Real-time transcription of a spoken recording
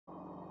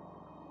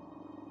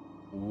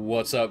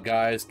What's up,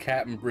 guys?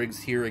 Captain Briggs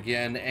here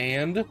again,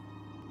 and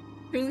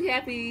Truly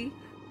happy.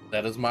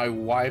 that is my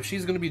wife.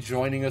 She's going to be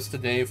joining us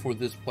today for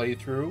this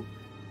playthrough,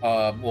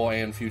 well,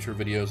 and future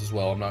videos as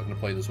well. I'm not going to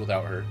play this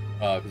without her,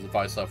 because if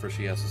I suffer,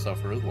 she has to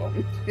suffer as well.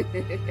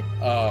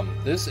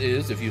 This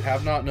is, if you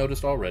have not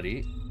noticed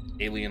already,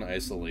 Alien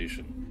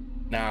Isolation.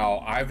 Now,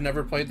 I've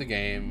never played the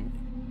game.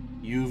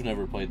 You've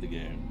never played the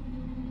game.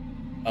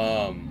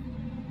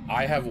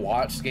 I have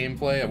watched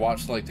gameplay. I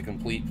watched like the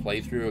complete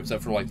playthrough,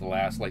 except for like the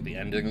last, like the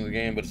ending of the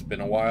game, but it's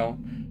been a while.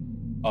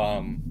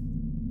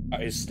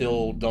 I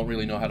still don't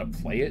really know how to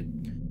play it,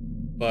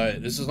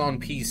 but this is on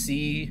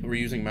PC. We're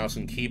using mouse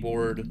and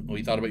keyboard.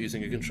 We thought about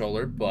using a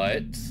controller,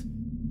 but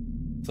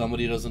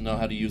somebody doesn't know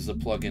how to use the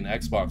plug-in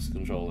Xbox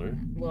controller.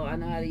 Well, I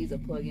know how to use a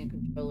plug-in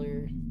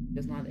controller,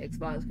 just not an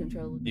Xbox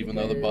controller. Even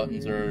though the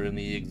buttons are in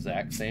the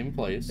exact same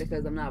place.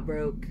 Because I'm not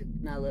broke,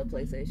 and I love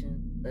PlayStation.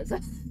 That's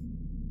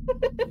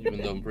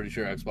Even though I'm pretty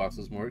sure Xbox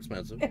is more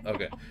expensive.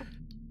 Okay.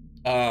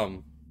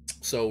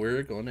 So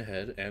we're going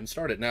ahead and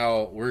start it.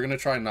 Now, we're going to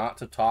try not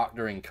to talk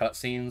during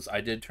cutscenes. I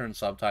did turn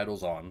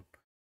subtitles on.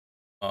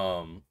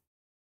 I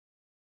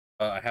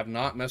have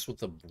not messed with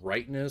the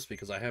brightness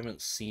because I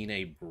haven't seen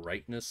a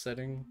brightness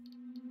setting.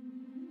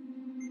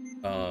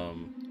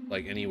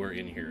 Like anywhere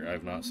in here.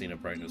 I've not seen a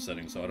brightness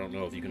setting, so I don't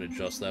know if you can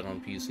adjust that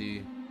on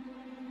PC.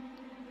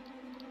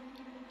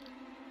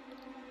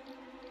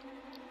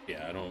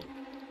 Yeah,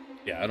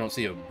 I don't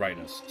see a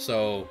brightness.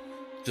 So,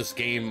 just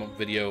game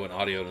video and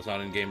audio, and it's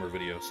not in gamer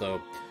video.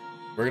 So,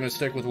 we're going to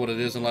stick with what it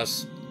is,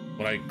 unless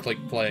when I click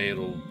play,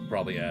 it'll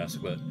probably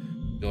ask. But,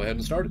 go ahead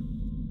and start it.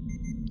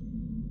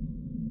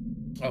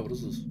 Oh, what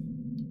is this?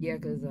 Yeah,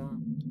 because I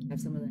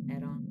have some of the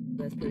add-ons.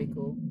 That's pretty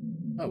cool.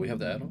 Oh, we have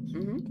the add-ons?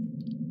 Mm-hmm.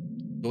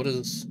 So what is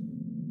this?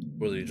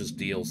 Were they just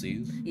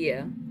DLCs?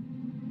 Yeah.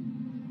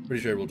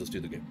 Pretty sure we'll just do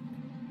the game.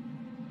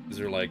 These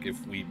are like,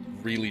 if we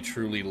really,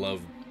 truly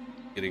love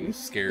getting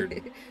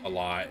scared a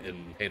lot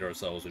and hate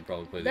ourselves, we'd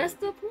probably play That's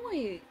the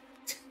point.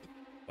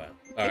 Wow.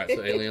 Alright,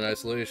 so Alien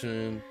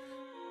Isolation.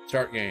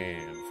 Start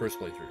game. First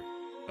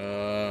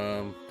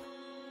playthrough.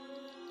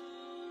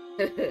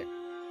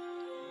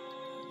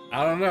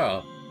 I don't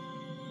know.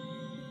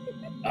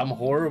 I'm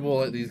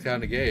horrible at these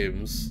kind of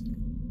games.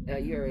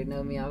 You already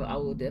know me. I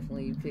will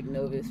definitely pick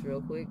Novice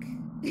real quick.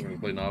 We're gonna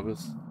play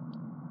Novice.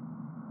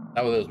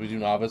 That was we do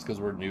Novice because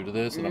we're new to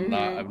this, and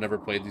I've never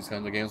played these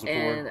kinds of games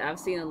before. And I've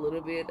seen a little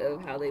bit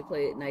of how they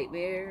play at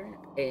Nightmare,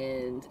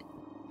 and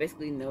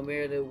basically no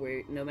matter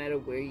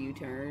where you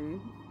turn,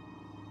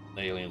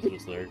 the aliens are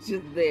just there.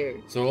 Just there.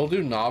 So we'll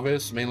do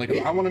Novice mainly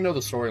because I want to know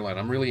the storyline.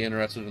 I'm really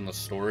interested in the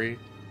story,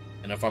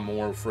 and if I'm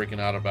more freaking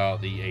out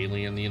about the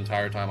alien the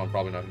entire time, I'm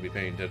probably not going to be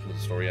paying attention to the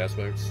story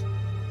aspects.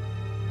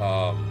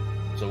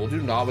 So we'll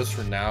do Novice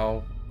for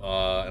now.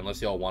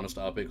 Unless y'all want us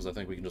to up it, because I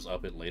think we can just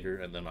up it later,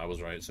 and then I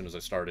was right, as soon as I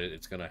start it,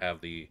 it's going to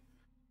have the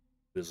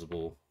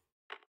visible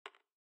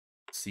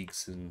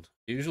seeks, and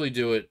usually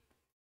do it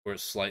where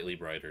it's slightly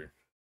brighter.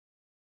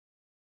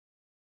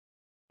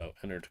 Oh,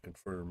 enter to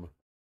confirm. I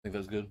think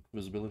that's good,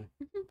 visibility.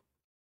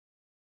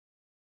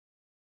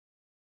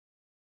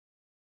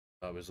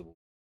 Not visible.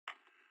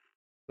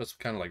 That's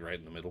kind of like right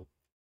in the middle.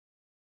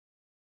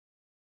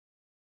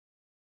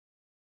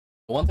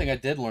 One thing I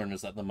did learn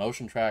is that the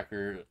motion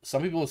tracker,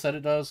 some people have said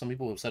it does, some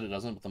people have said it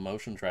doesn't, but the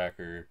motion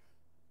tracker,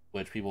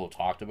 which people have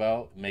talked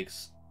about,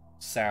 makes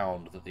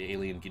sound that the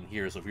alien can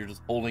hear. So if you're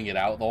just holding it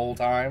out the whole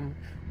time,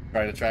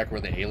 trying to track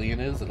where the alien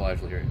is, it'll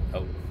actually hear it.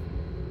 Oh.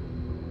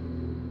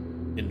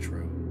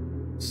 Intro.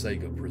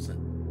 Sega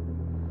present.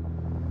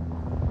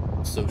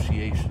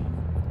 Association.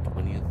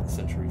 20th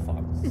Century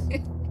Fox.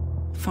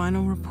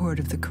 Final report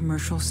of the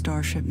commercial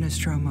starship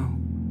Nostromo.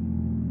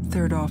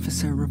 Third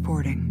officer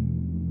reporting.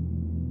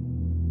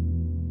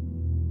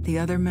 The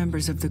other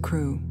members of the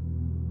crew: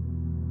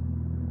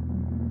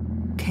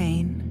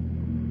 Kane,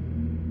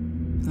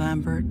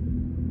 Lambert,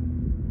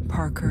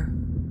 Parker,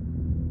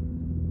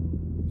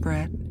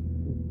 Brett,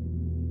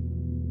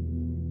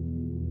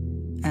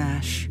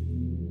 Ash,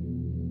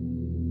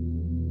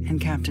 and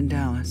Captain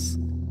Dallas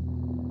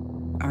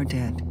are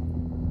dead.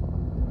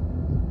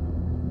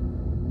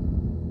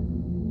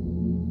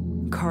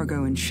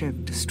 Cargo and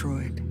ship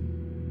destroyed.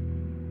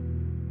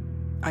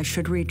 I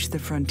should reach the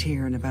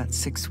frontier in about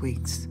 6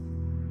 weeks.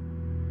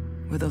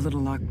 With a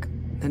little luck,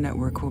 the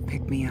network will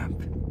pick me up.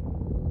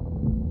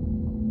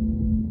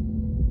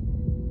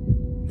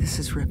 This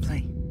is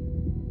Ripley.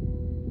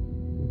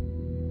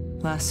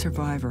 Last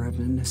survivor of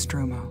the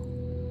Nostromo.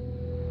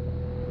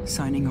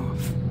 Signing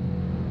off.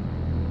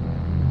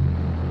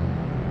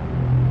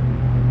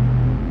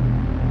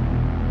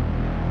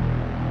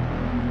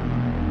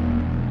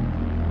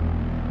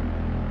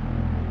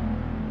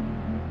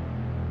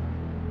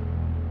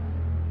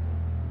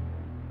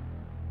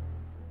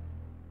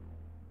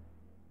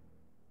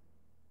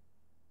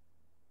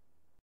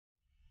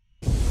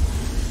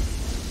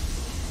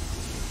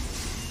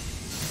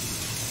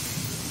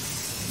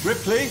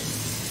 Ripley?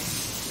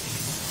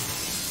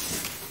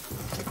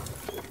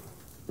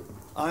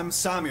 I'm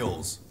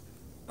Samuels.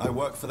 I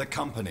work for the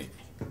company.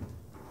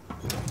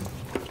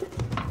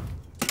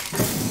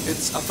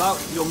 It's about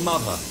your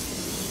mother.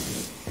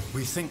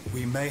 We think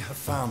we may have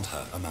found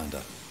her,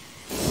 Amanda.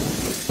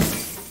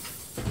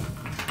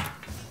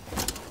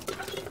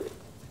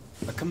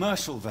 A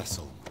commercial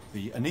vessel,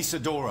 the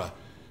Anisadora,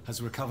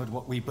 has recovered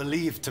what we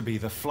believe to be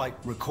the flight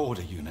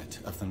recorder unit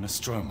of the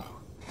Nostromo.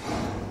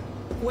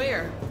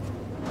 Where?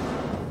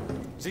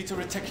 Zeta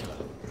Reticula.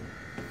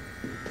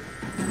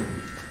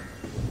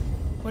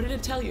 What did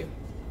it tell you?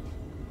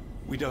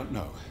 We don't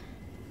know.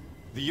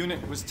 The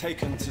unit was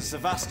taken to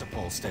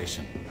Sevastopol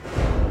station.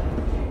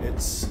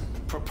 It's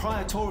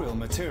proprietorial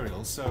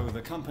material, so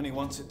the company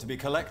wants it to be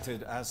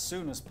collected as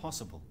soon as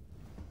possible.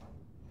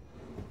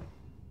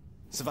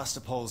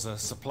 Sevastopol's a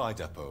supply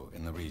depot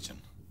in the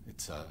region.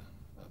 It's a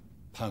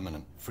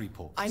permanent free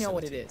port facility. I know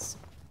what it is.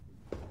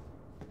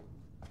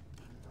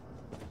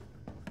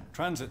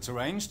 Transit's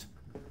arranged.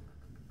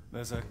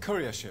 There's a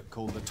courier ship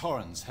called the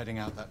Torrens heading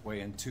out that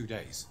way in 2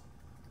 days.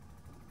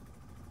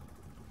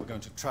 We're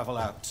going to travel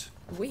out.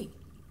 We?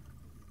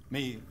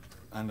 Me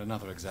and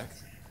another exec.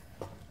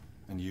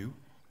 And you,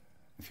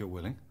 if you're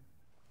willing.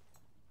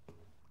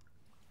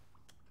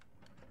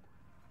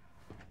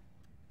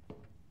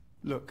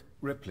 Look,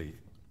 Ripley,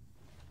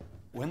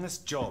 when this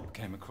job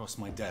came across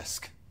my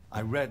desk, I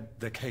read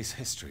the case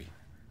history.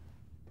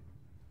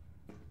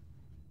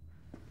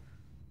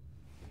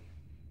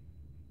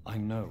 I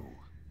know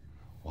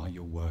why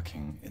you're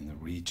working in the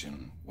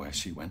region where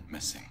she went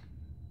missing.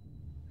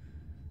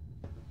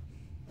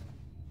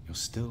 You're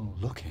still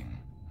looking,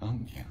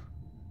 aren't you?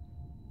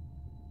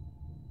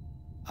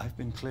 I've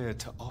been cleared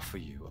to offer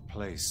you a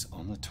place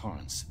on the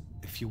Torrens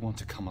if you want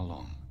to come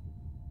along.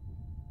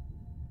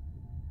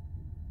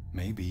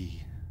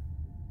 Maybe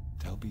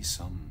there'll be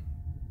some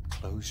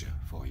closure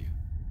for you.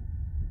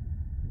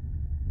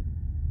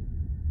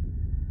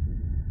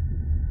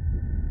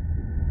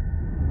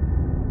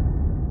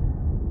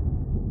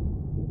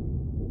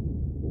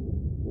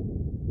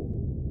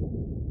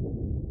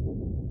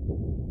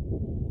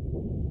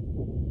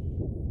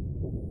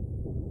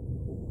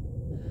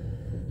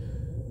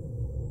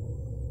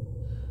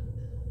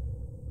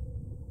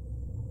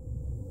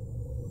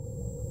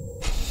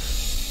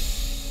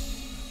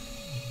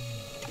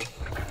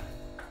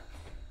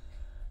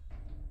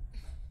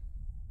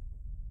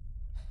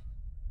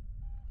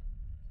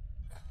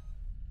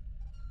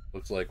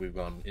 Looks like we've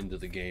gone into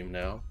the game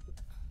now.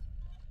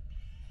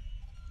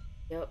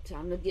 Yep,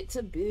 time to get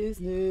to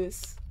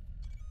business.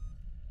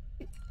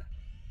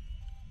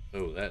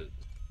 Oh,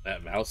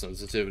 that mouse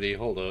sensitivity.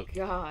 Hold up.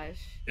 Gosh.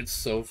 It's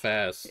so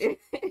fast.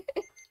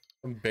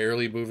 I'm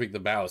barely moving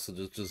the mouse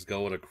and just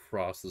going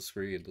across the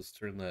screen. Let's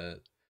turn that.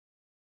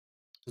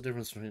 What's the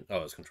difference between?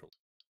 Oh, it's control.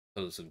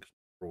 Oh, it's in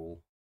control.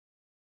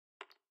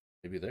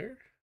 Maybe there?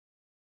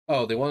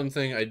 Oh, the one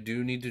thing I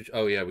do need to.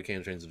 Oh, yeah, we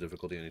can change the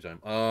difficulty anytime.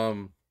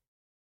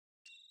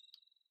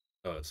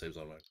 Oh, it saves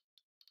automatically.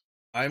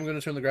 I'm going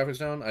to turn the graphics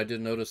down. I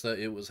did notice that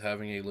it was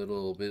having a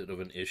little bit of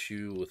an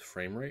issue with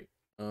frame rate.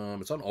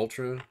 It's on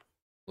ultra.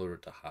 Lower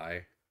it to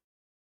high.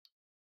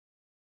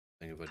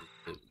 I think if I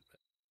did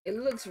it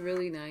looks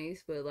really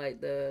nice, but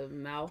like the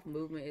mouth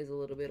movement is a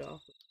little bit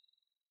off.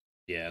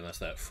 Yeah, and that's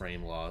that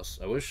frame loss.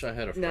 I wish I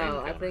had a frame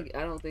No, counter. I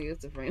don't think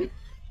it's a frame.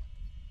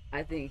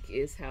 I think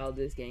it's how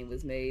this game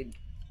was made.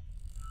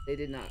 They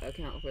did not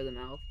account for the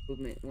mouth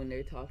movement when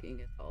they're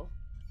talking at all.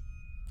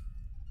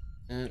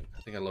 I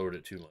think I lowered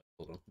it too much.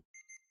 Hold on.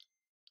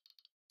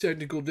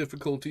 Technical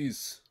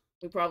difficulties.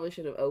 We probably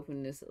should have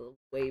opened this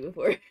way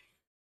before.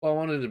 Well, I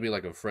wanted it to be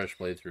like a fresh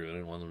playthrough. I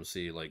didn't want them to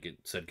see like it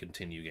said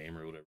continue game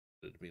or whatever.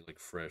 It to be like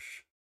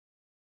fresh.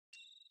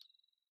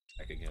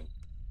 Back again.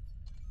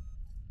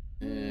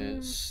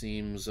 It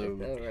seems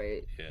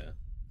alright. Yeah.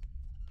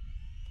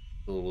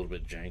 A little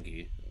bit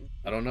janky.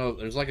 I don't know.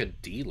 There's like a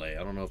delay.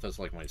 I don't know if that's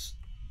like my.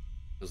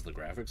 Is the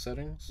graphic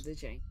settings? The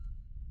jank.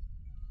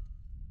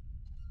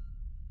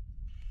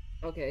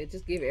 Okay,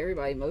 just give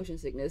everybody motion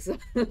sickness.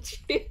 Little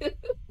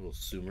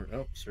zoomer.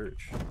 Oh,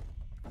 search.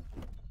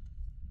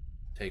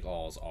 Take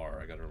all is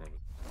R. I gotta remember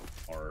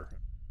R.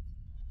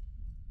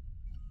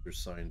 You're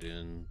signed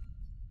in.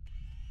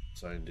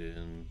 Signed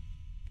in.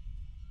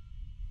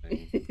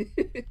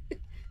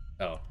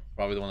 Oh,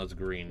 probably the one that's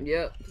green.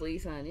 Yep,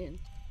 please sign in.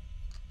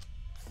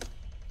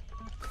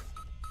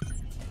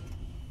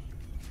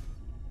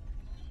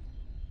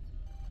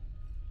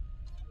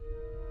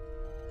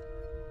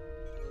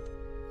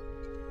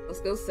 Let's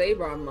go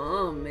save our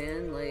mom,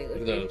 man. Like,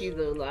 let's see if she's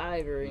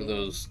alive or in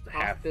those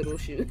hospital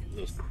shoot.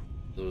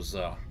 Those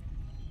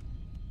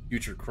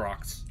future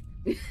Crocs.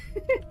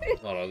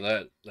 Oh,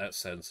 no, that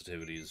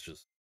sensitivity is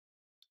just.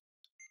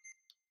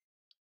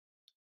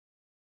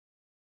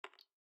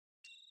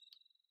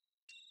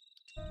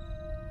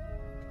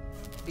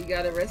 We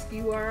gotta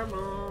rescue our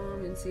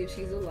mom and see if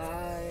she's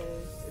alive.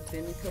 It's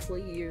been a couple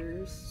of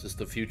years. Is this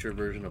the future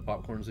version of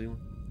Popcorn Zealand?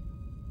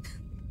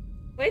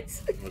 What? Am I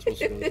supposed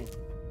to go with that?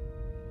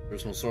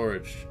 Personal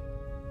storage.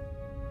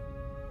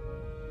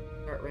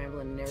 Start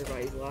rambling in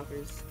everybody's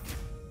lockers.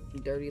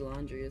 Dirty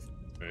laundry is.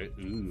 Right.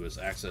 Ooh, it's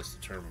access to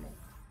terminal.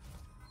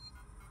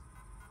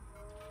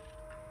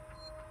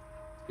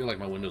 I feel like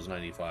my Windows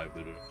 95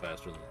 booted up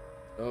faster than...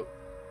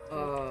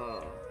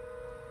 Oh.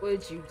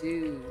 What'd you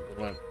do?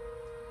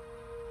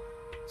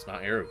 It's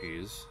not arrow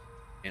keys.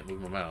 Can't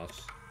move my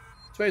mouse.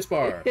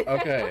 Spacebar.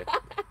 Okay.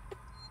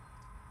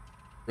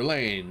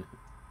 Verlaine.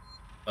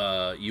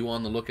 You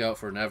on the lookout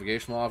for a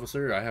navigational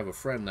officer? I have a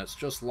friend that's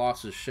just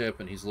lost his ship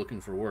and he's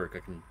looking for work. I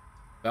can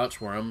vouch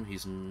for him.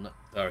 He's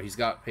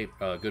got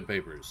good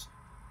papers.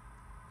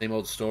 Same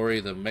old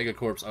story. The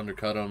megacorps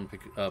undercut him,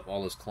 pick up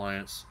all his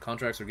clients.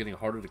 Contracts are getting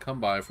harder to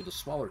come by for the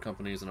smaller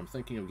companies, and I'm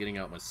thinking of getting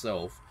out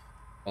myself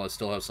while I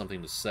still have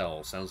something to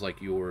sell. Sounds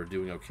like you're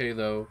doing okay,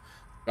 though.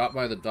 Got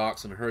by the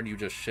docks and heard you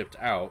just shipped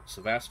out.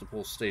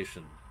 Sevastopol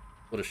Station.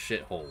 What a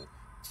shithole.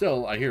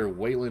 Still, I hear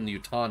Wayland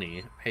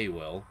Yutani pay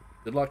well.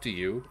 Good luck to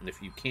you, and if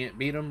you can't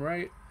beat him,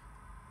 right?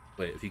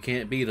 Wait, if you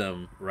can't beat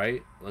him,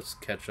 right? Let's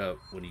catch up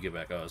when you get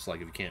back. Oh, it's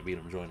like if you can't beat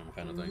him, join him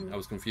kind of thing. I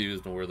was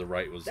confused on where the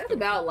right was. That's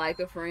about like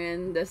a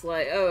friend that's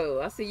like, oh,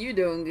 I see you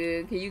doing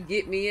good. Can you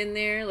get me in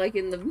there, like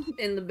in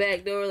the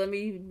back door? Let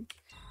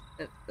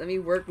me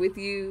work with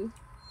you.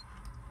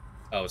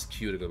 Oh, it's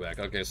Q to go back.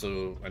 Okay,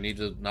 so I need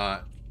to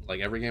not,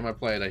 like every game I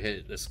played, I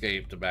hit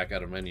escape to back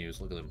out of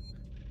menus. Look at them.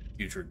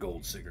 Future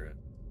gold cigarette.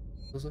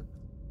 What's it?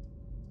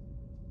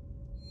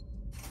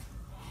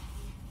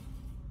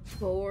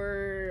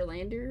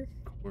 Corlander?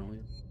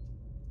 Corlander?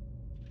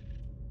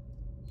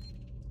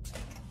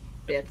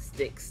 Death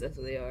sticks, that's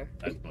what they are.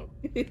 I'm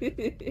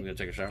gonna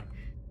take a shower.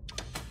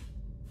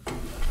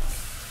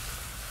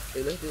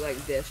 Dude, let's do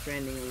like Death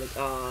Stranding and look.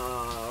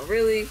 Aw,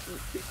 really?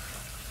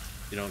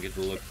 You don't get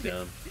to look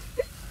down.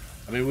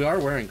 I mean, we are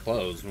wearing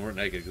clothes. We weren't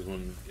naked because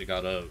when it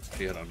got up,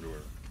 she had underwear.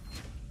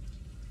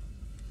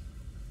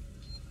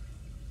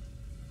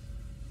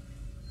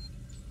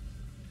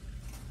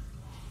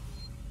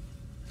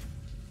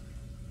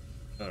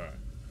 Alright.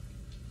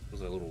 Was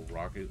that little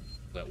rocket?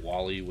 That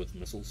Wally with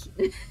missiles?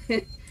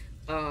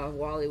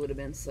 Wally would have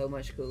been so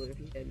much cooler if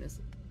he had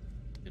missiles.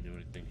 Didn't do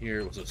anything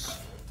here. What's this?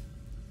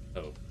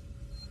 Oh.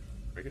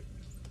 Break it?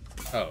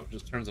 Oh,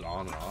 just turns it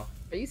on and off.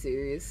 Are you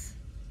serious?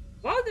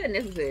 Why is that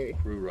necessary?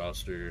 Crew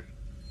roster.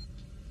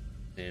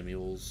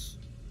 Samuels.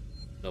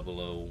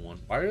 001.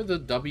 Why are the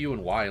W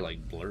and Y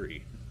like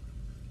blurry?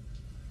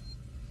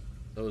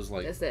 Those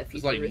like, that's that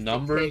it's like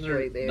numbers are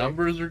right there.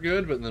 Numbers are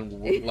good, but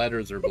then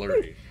letters are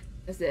blurry.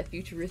 That's that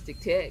futuristic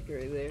tech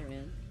right there,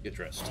 man. Get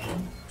dressed.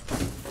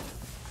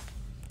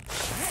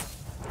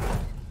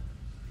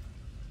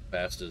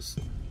 Fastest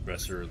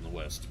dresser in the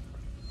West.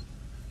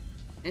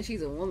 And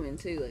she's a woman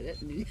too, like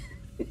that.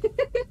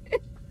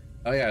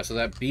 Oh yeah, so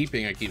that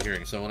beeping I keep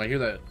hearing. So when I hear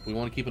that, we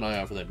want to keep an eye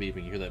out for that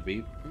beeping. You hear that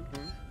beep?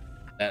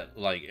 That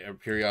like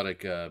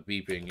periodic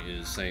beeping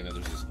is saying that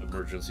there's this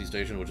emergency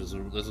station, which is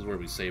this is where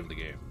we save the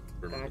game.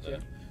 Remember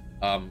that.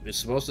 It's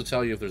supposed to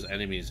tell you if there's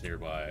enemies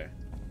nearby.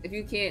 If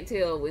you can't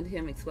tell with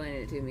him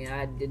explaining it to me,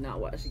 I did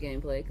not watch the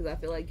gameplay because I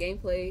feel like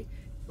gameplay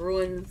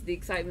ruins the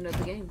excitement of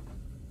the game.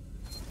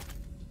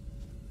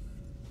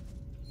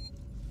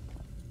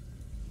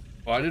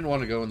 Well, I didn't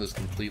want to go in this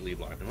completely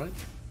blind, am I?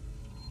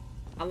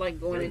 I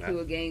like going into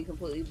a game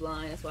completely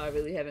blind. That's why I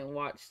really haven't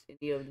watched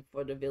any of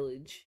For the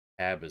Village.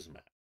 Tab is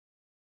map.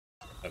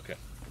 Okay.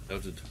 Go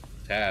to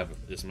tab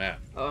is map.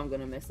 Oh, I'm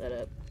gonna mess that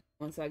up.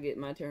 Once I get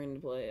my turn to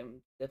play,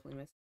 I'm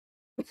definitely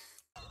messing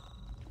up.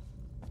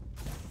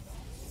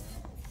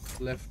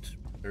 Left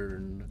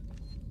turn.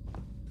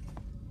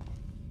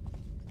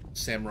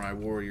 Samurai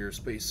warrior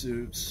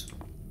spacesuits.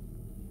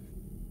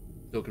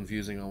 Still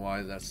confusing on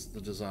why that's the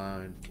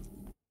design.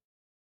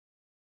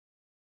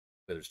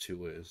 But there's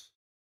two ways.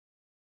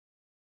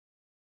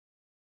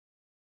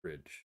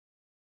 Bridge.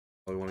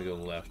 Oh, we want to go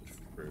left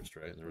first,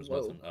 right? There was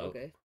nothing up.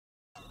 Okay.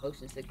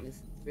 Motion sickness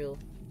is real.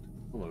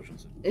 Motion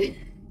sickness.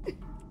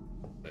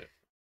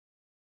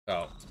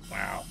 Oh,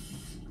 wow.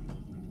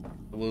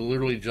 We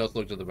literally just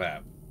looked at the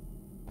map.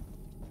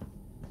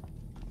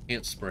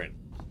 Can't sprint.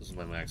 This is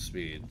my max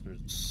speed. There's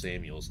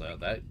Samuels.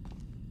 That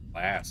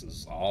class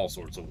is all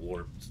sorts of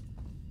warped. Does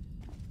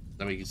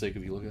that make you sick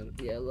if you look at it?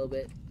 Yeah, a little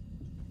bit.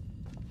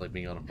 Like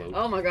being on a boat.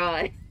 Oh my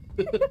god.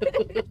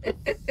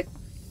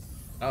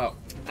 Oh.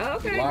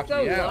 Okay, lock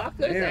so me out. lock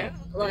us out.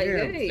 Like,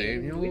 hey,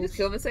 Samuels. we just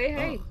come and say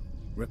hey. Oh,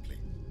 Ripley.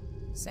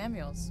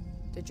 Samuels,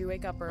 did you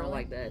wake up I early? don't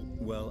like that.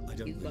 Well, I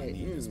don't He's really like,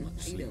 need as much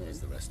sleep doing? as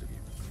the rest of you.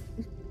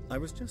 I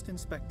was just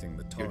inspecting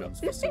the Torrens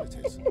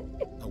facilities.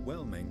 A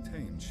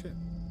well-maintained ship.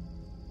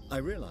 I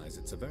realize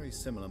it's a very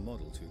similar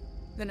model to...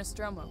 The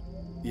Nostromo.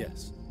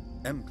 Yes,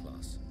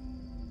 M-Class.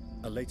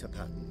 A later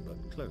pattern,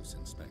 but close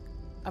in spec.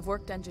 I've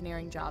worked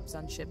engineering jobs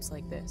on ships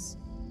like this.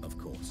 Of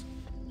course.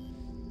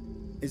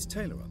 Is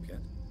Taylor up yet?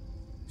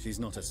 She's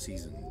not a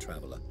seasoned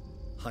traveler.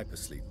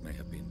 Hypersleep may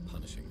have been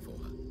punishing for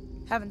her.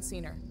 Haven't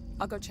seen her.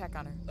 I'll go check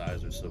on her. The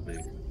eyes are so big.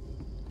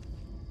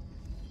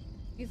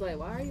 He's like,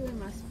 why are you in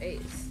my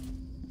space?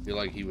 I feel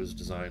like he was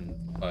designed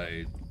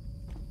by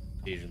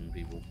Asian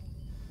people.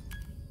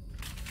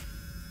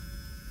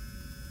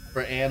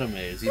 For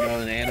animes, you know,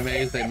 in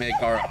animes they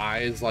make our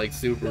eyes like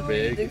super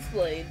big.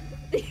 Explain.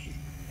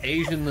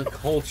 Asian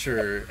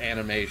culture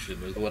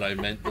animation is what I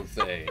meant to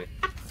say.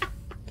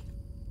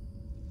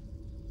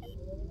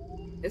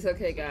 It's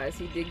okay, guys.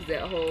 He digs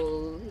that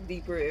hole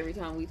deeper every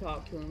time we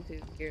talk to him, too.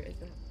 Here,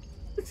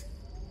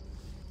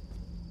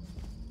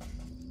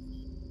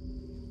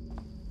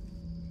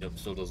 Yep,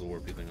 still does the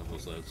warpy thing on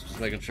both sides. Just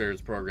making sure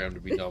it's programmed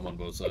to be dumb on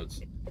both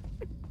sides.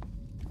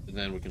 And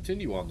then we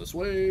continue on this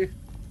way.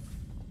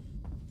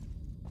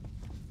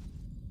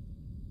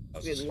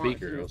 That's a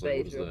speaker. I was like,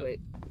 what is that?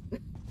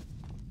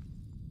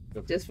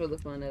 Okay. Just for the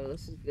fun of it,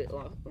 let's just get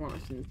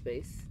launched in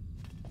space.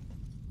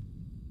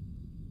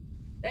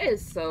 That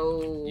is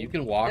so... You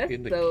can walk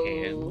into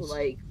cans.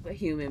 Like,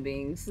 human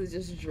beings to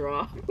just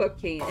drop a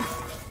can.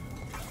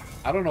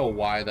 I don't know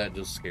why that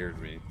just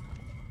scared me.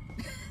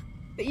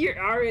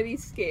 You're already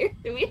scared.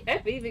 We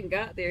haven't even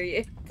got there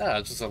yet. Ah,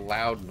 it's just a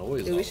loud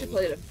noise. Dude, we should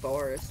play the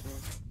forest one.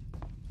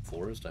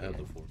 Forest? I have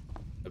the forest.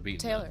 I beat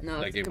Taylor. No,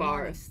 that it's game.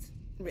 Forest.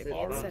 Ripley,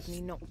 it's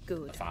certainly not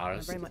good. I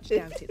Forest. very much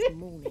doubt it's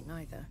morning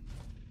either.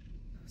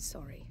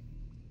 Sorry.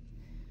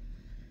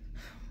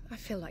 I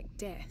feel like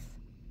death.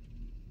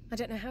 I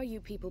don't know how you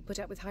people put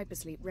up with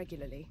hypersleep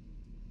regularly.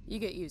 You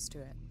get used to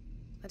it.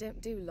 I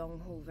don't do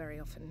long haul very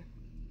often.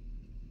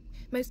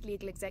 Most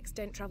legal execs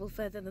don't travel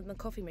further than the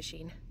coffee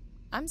machine.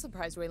 I'm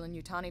surprised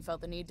Weyland-Yutani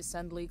felt the need to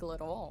send legal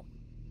at all.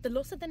 The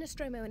loss of the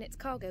Nostromo and its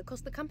cargo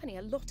cost the company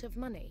a lot of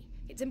money.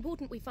 It's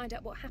important we find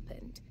out what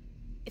happened.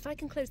 If I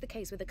can close the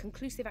case with a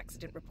conclusive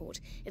accident report,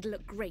 it'll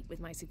look great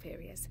with my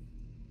superiors.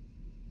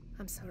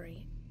 I'm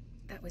sorry.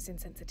 That was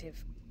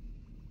insensitive.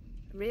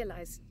 I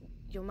realize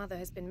your mother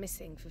has been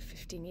missing for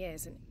 15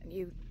 years, and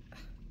you...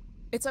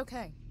 It's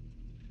okay.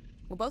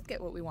 We'll both get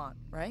what we want,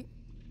 right?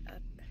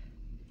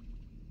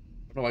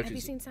 Have you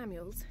seen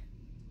Samuels?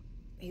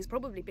 He's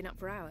probably been up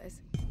for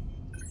hours.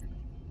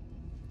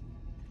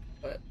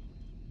 But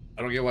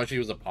I don't get why she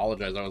was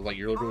apologizing. I was like,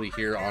 you're literally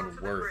here on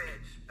work.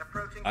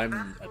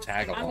 I'm a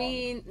tag-along. I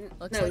mean,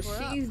 no,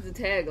 she's the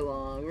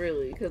tag-along,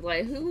 really. Because,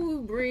 like,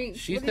 who brings...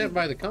 She's sent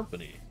by the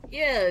company.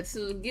 Yeah,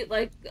 to get,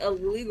 like, a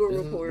legal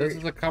report. This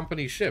is a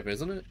company ship,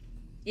 isn't it?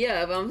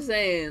 Yeah, but I'm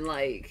saying,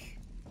 like,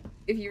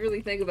 if you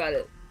really think about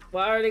it,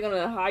 why are they going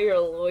to hire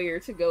a lawyer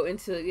to go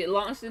get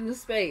launched into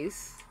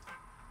space?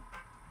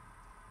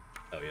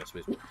 Oh, yeah,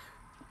 space. I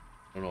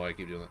don't know why I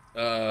keep doing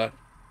that.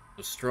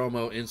 The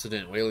Stromo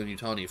incident,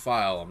 Weyland-Yutani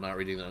file. I'm not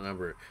reading that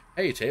number.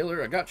 Hey,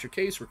 Taylor, I got your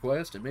case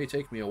request. It may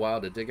take me a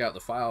while to dig out the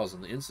files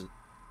and the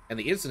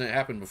incident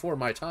happened before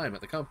my time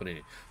at the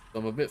company, so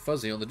I'm a bit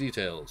fuzzy on the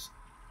details.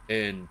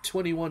 In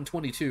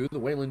 2122, the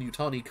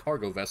Weyland-Yutani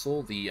cargo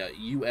vessel, the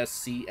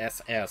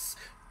USCSS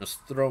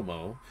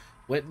Nostromo,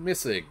 went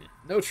missing.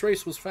 No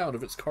trace was found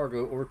of its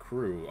cargo or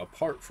crew.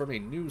 Apart from a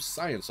new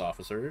science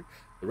officer,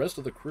 the rest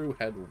of the crew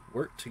had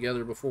worked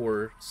together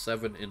before,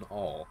 7 in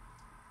all.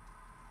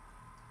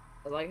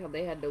 I like how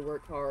they had to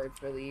work hard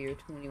for the year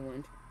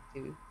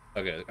 2122.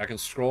 Okay, I can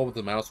scroll with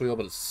the mouse wheel,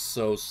 but it's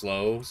so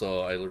slow,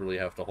 so I literally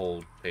have to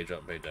hold page up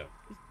and page down.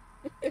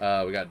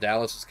 We got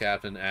Dallas as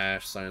captain,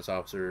 Ash, science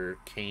officer,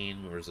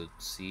 Kane, or is it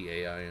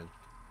C-A-I-N?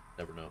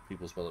 Never know.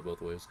 People spell it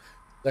both ways.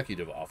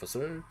 Executive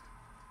officer.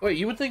 Wait,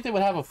 you would think they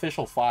would have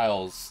official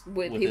files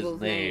with people's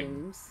his name.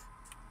 Names.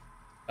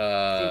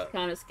 It's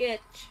kind of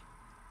sketch.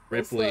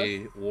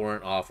 Ripley,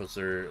 warrant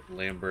officer,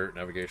 Lambert,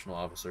 navigational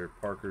officer,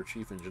 Parker,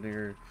 chief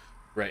engineer,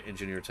 Brett,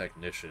 engineer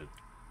technician.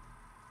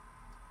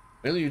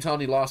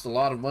 Weyland-Yutani lost a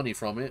lot of money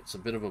from it. It's a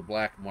bit of a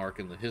black mark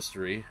in the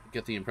history. I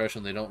get the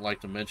impression they don't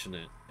like to mention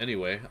it.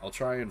 Anyway, I'll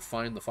try and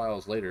find the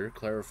files later,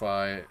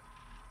 clarify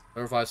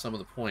some of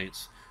the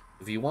points.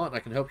 If you want,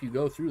 I can help you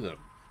go through them.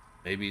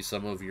 Maybe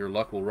some of your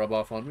luck will rub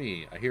off on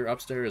me. I hear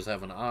upstairs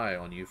have an eye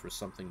on you for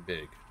something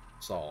big.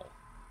 Saul.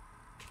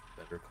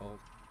 Better called?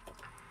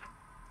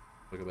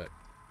 Look back.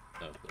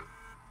 No.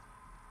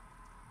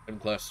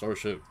 M-class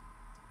starship.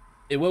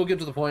 It will get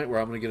to the point where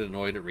I'm going to get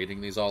annoyed at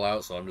reading these all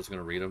out, so I'm just going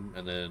to read them,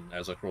 and then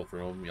as I scroll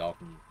through them, y'all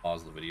can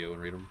pause the video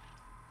and read them.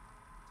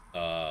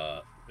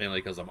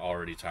 Mainly because I'm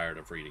already tired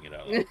of reading it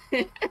out.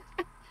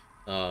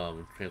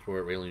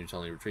 Transport,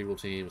 Weyland-Yutani retrieval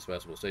team,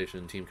 Sebastopol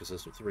station. Team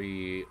consists of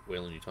 3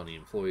 Weyland-Yutani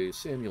employees.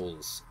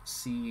 Samuels,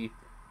 C.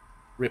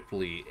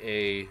 Ripley,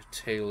 A.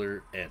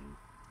 Taylor, N.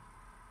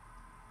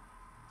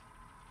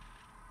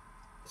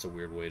 That's a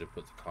weird way to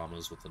put the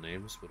commas with the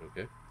names, but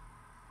okay.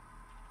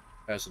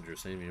 Passenger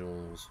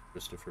Samuels,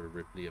 Christopher,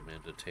 Ripley,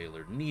 Amanda,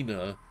 Taylor,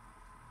 Nina.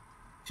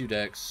 2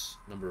 decks,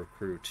 number of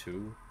crew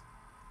 2.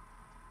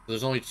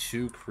 There's only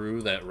 2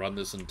 crew that run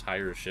this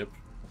entire ship.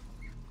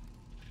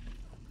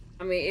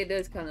 I mean, it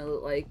does kind of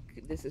look like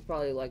this is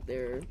probably like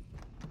their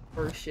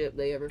first ship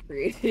they ever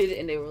created,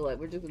 and they were like,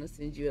 we're just going to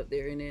send you up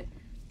there in it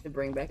to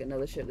bring back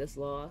another ship that's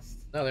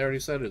lost. No, they already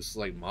said it's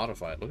like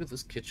modified. Look at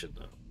this kitchen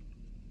though.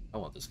 I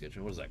want this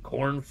kitchen. What is that?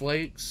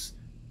 Cornflakes?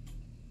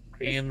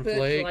 Bran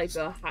flakes?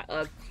 Like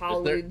a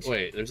college.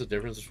 Wait, there's a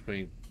difference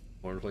between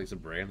cornflakes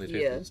and bran? They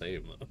taste the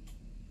same though.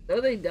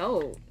 No, they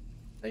don't.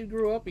 They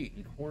grew up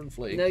eating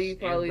cornflakes. No, you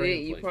probably did.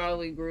 You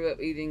probably grew up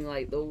eating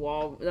like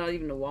not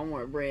even the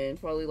Walmart brand,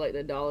 probably like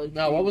the Dollar Tree.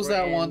 No, what was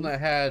brand. that one that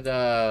had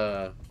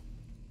what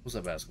was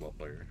that basketball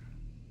player?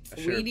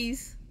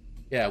 Wheaties?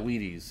 Yeah,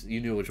 Wheaties. You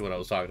knew which one I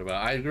was talking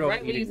about. I grew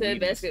up eating Wheaties. Right when you said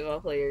basketball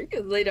player,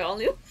 because later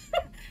on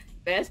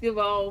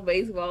Basketball,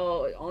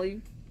 baseball,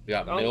 only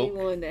got only milk,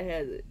 one that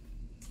has it.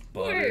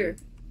 butter, Where?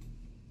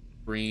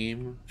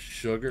 cream,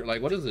 sugar.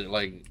 Like, what is it?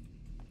 Like,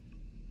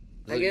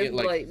 does I it guess get,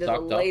 like there's a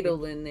sucked up?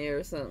 ladle in there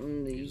or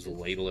something. That You just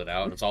ladle it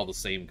out, and it's all the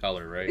same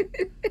color, right?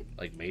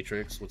 Like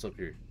Matrix. What's up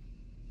here?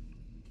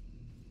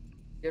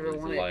 You ever It's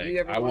wanted? like, You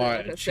ever I wanted want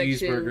like a a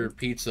cheeseburger section?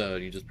 pizza,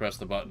 and you just press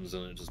the buttons,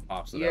 and it just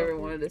pops it You out. ever for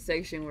wanted a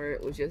section where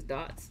it was just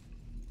dots?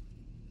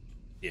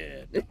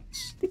 Yeah.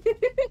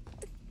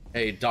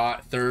 Hey,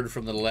 dot, third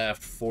from the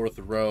left, fourth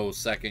row,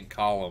 second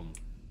column.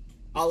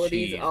 All of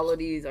Cheese.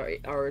 these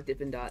are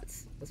Dippin'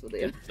 Dots. That's what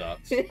they are.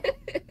 Dots.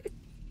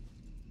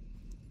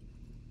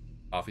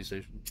 Coffee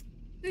station.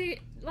 See,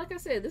 like I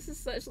said, this is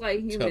such like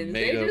humans.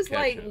 Tomato They just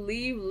like ketchup.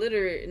 leave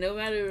litter no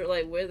matter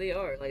like where they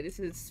are. Like this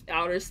is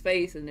outer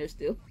space and they're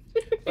still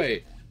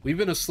Wait, we've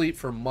been asleep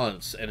for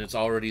months, and it's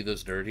already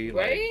this dirty.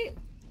 Like, right.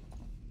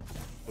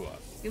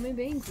 what? Human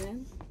beings,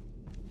 man.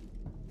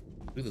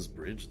 Look at this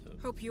bridge, though.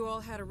 Hope you all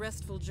had a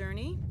restful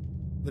journey.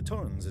 The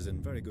Torrens is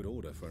in very good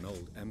order for an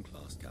old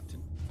M-class,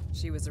 Captain.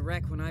 She was a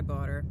wreck when I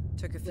bought her.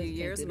 Took a few Just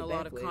years can't and a do the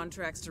lot of back way.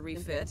 contracts to Can't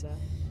refit. do that.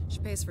 She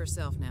pays for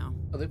herself now.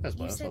 Oh, they passed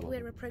by You us. said all we're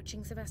over.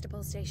 approaching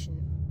Sevastopol Station.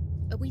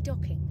 Are we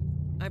docking?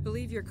 I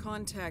believe your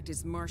contact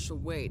is Marshal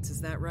Waits,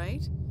 is that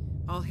right?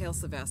 I'll hail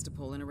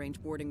Sevastopol and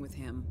arrange boarding with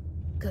him.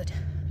 Good.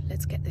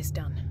 Let's get this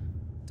done.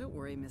 Don't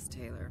worry, Miss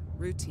Taylor.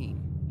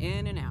 Routine.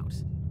 In and out.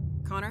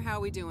 Connor, how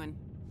we doing?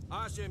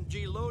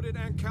 SMG loaded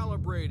and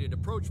calibrated.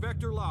 Approach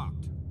vector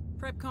locked.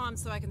 Prep comm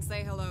so I can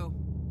say hello.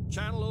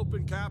 Channel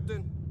open,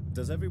 Captain.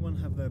 Does everyone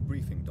have their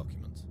briefing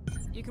documents?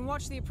 You can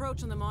watch the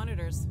approach on the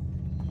monitors.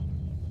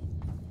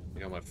 I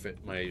got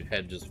my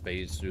head just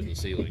phased through the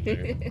ceiling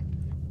there.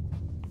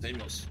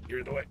 Samuels, you're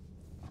in the way.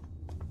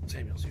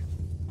 Samuels, here.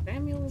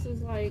 Samuels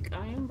is like,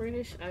 I am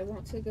British. I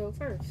want to go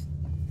first.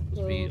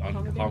 Just be So,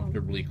 calm it down.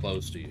 uncomfortably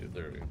close to you.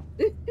 There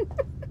we go.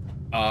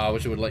 I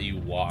wish it would let you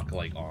walk,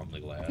 like, on the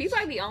glass. He's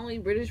like the only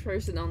British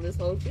person on this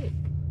whole ship.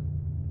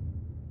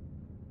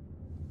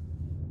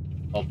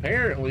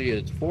 Apparently,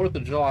 it's 4th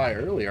of July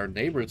early. Our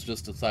neighbors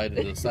just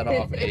decided to set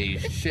off a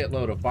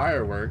shitload of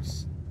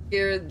fireworks.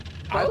 I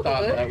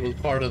thought that was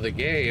part of the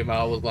game.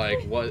 I was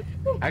like, what?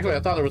 Actually, I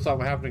thought there was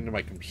something happening to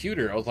my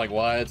computer. I was like,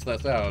 what's that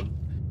sound?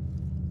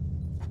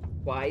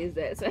 Why is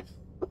that sound?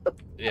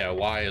 Yeah,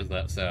 why is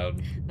that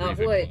sound? Not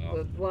Briefing what, going on.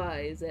 but why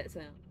is that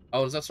sound?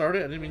 Oh, does that start it?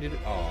 I didn't mean to do.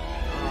 Oh,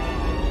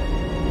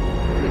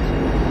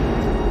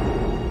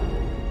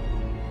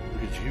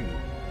 look at you.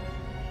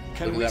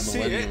 Can Look we at that see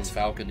Millennium it?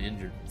 Falcon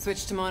injured.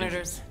 Switch to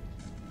monitors.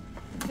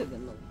 To the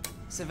moon.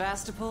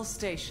 Sevastopol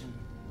Station.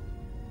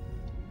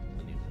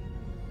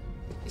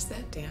 Is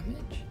that damage?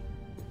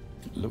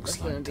 Looks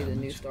That's gonna like be the new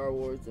damage. Star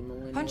Wars, the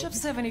Millennium. Punch up We're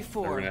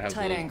 74, gonna have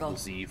tight the angle.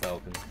 Z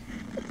Falcon. Not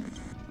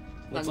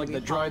Looks gonna like be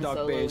the dry Han dock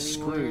Solo bay is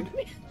anymore. screwed.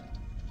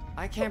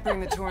 I can't bring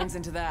the Torrens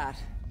into that.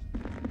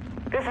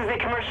 This is the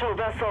commercial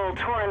vessel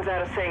Torrens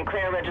out of St.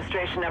 Clair,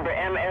 registration number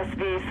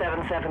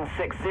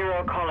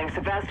MSV7760, calling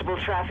Sevastopol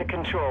Traffic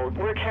Control.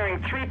 We're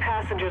carrying 3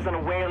 passengers on a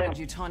whale in...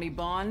 Yutani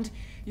Bond,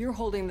 you're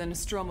holding the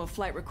Nostromo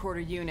flight recorder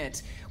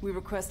unit. We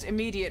request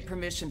immediate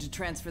permission to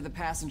transfer the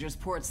passengers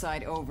port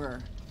side over.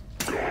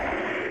 This Waits,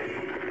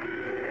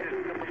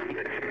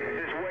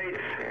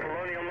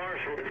 Colonial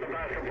Marshal,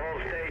 Sevastopol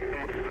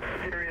Station.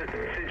 Serious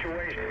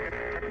situation.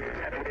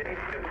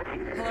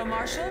 Hello,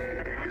 Marshal?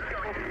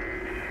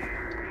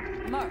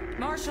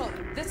 Marshal,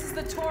 this is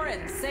the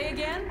Torrens. Say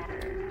again?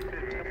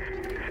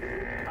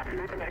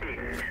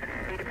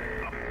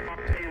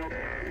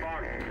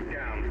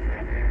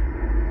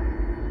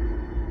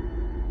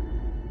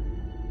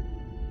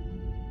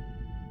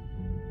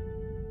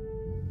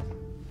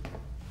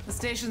 The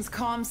station's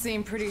comms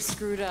seem pretty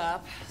screwed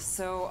up,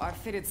 so I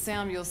fitted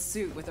Samuel's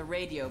suit with a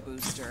radio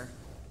booster.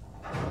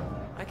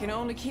 I can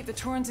only keep the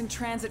Torrens in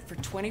transit for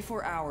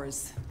 24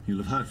 hours. You'll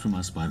have heard from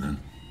us by then.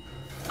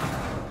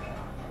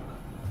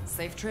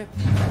 Safe trip.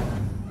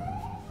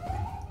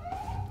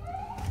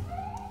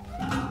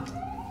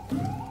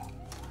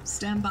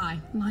 Stand by.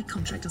 My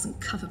contract doesn't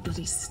cover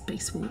bloody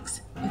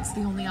spacewalks. It's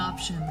the only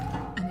option,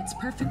 and it's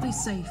perfectly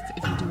safe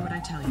if you do what I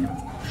tell you.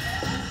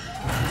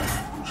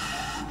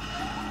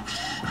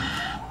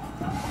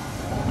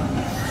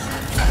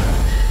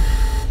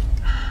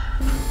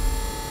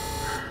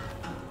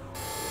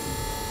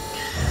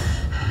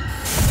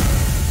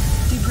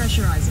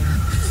 Depressurizer.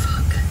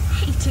 Fuck.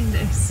 Hating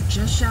this.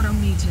 Just shadow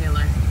me,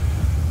 Taylor.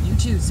 You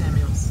too,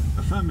 Samuels.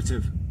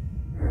 Affirmative.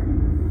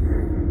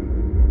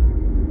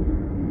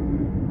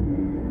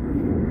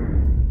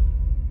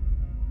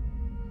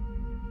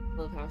 I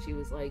love how she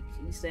was like,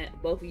 "You stand,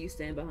 both of you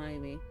stand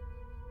behind me.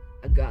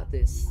 I got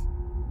this."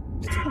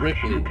 It's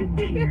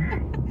Ripley.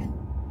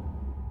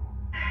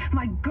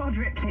 My God,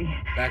 Ripley.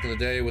 Back in the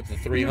day with the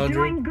You're 300.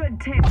 doing good,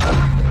 Tim.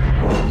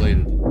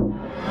 Related.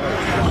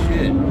 Oh,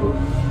 shit.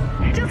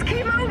 Just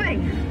keep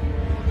moving.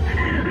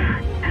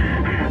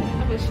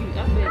 I bet she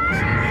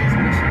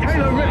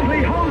Taylor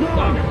Ripley, hold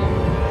on.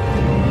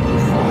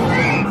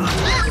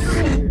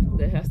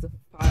 That has to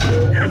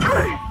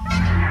fire.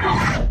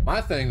 My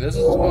thing, this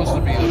is supposed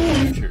to be the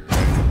future.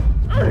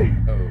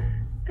 Oh.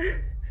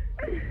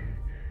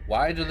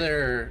 Why do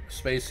their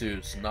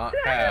spacesuits not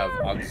have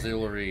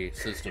auxiliary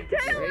systems?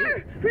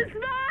 Right?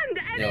 Respond,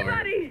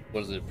 anybody!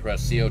 What is it?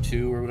 Press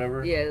CO2 or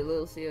whatever? Yeah, the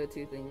little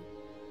CO2 thing.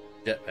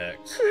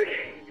 Jetpacks. So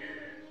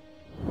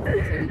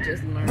we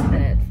just learned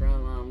that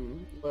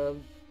from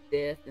Love,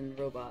 Death, and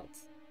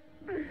Robots.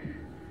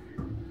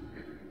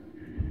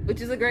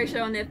 Which is a great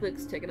show on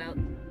Netflix. Check it out.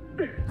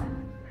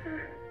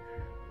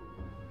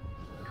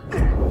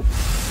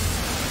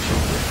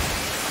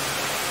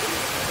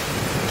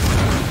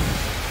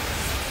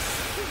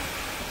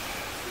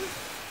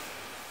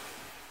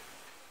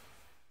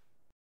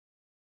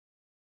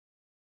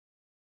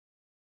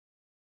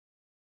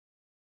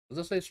 Does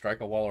it say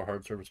strike a wall or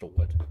hard surface to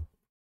what?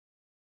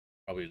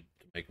 Probably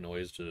to make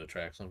noise to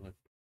attract something.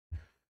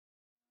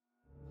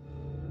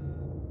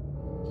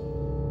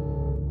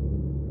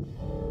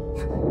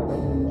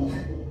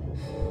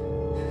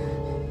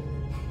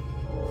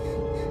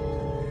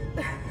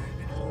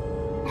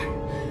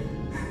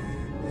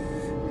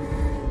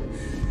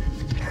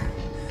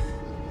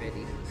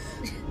 Ready.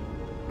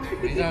 What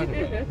are you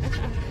talking about?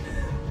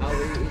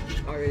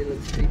 Already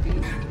looks creepy.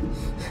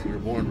 You were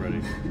born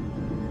ready.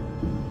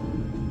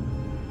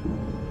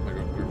 Where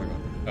am I going?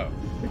 Oh.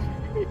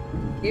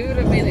 Give it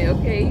a minute,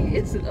 okay?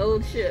 It's an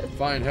old ship.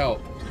 Find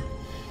help.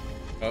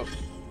 Oh.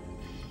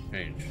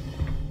 Change.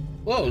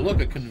 Whoa,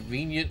 look, a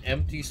convenient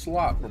empty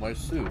slot for my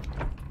suit.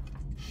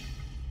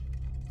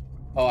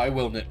 Oh, I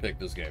will nitpick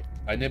this game.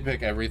 I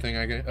nitpick everything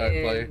I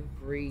play.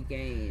 Every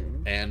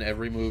game. And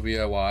every movie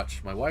I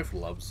watch. My wife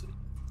loves it.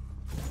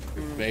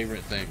 Your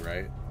favorite thing,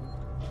 right?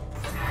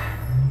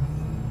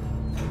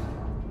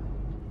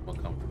 I'm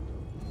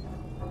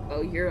uncomfortable.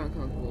 Oh, you're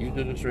uncomfortable. Use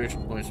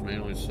registration points to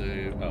manually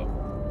save. Oh.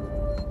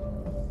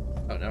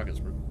 Oh, now I can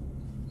sprint.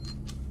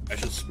 I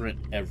should sprint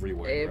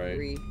everywhere, right?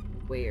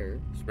 Everywhere.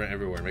 Sprint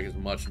everywhere. Make as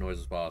much noise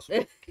as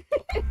possible.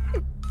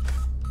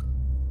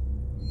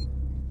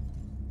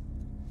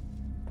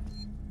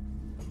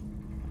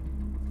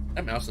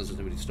 That mouse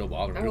sensitivity still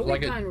bothering me. I hope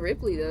Like we find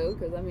Ripley, though,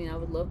 because, I mean, I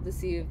would love to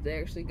see if they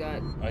actually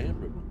got... I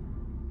am Ripley.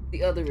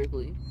 The other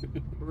Ripley.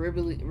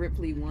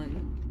 Ripley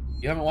 1.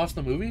 You haven't watched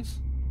the movies?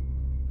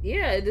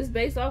 Yeah, it is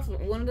based off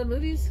one of the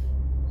movies?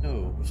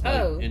 No, it's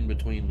like in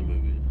between the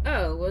movies.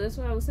 Oh, well, that's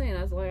what I was saying.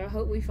 I was like, I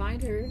hope we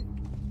find her.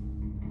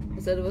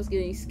 Instead of us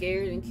getting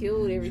scared and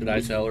killed every Should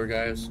I tell her,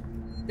 guys?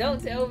 Don't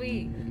tell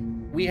me.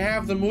 We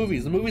have the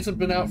movies. The movies have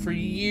been out for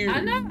years.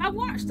 I know. I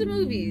watched the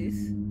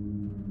movies.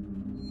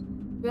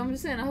 But I'm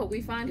just saying, I hope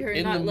we find her and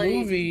In not the let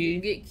movie,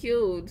 get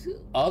killed.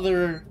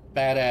 Other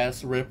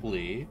badass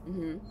Ripley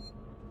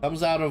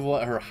comes out of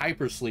her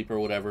hypersleep or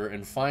whatever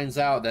and finds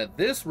out that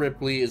this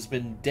Ripley has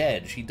been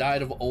dead. She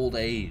died of old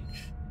age.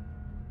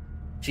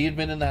 She had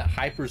been in that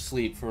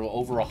hypersleep for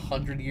over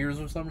 100 years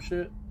or some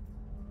shit.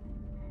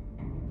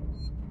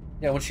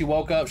 Yeah, when she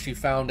woke up, she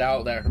found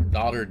out that her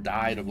daughter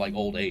died of, like,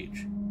 old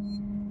age.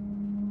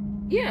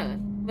 Yeah,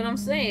 but I'm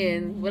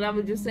saying, what I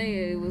was just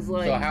saying, it was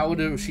like... So how would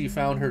have she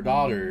found her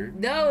daughter?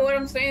 No, what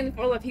I'm saying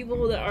for like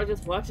people that are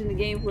just watching the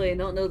gameplay and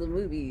don't know the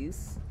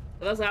movies.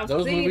 Those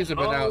movies have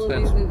been out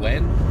since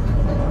when?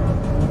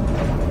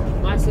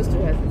 My sister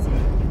hasn't seen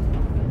them.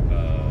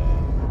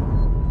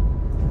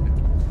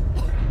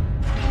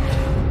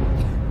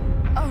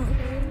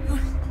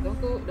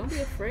 Don't be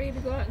afraid to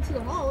go out into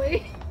the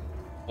hallway.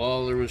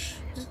 Well, there was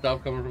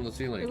stuff coming from the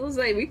ceiling. It was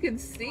like we could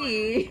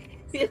see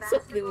if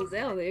something was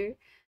down there.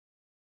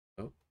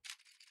 Oh.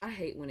 I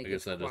hate when it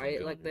gets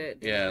quiet like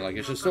that. Yeah, like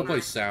it should still play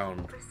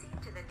sound.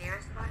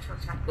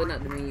 But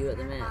not the menu at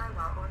the map.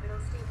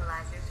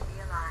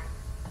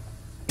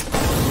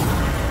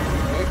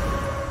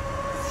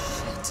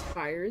 Shit.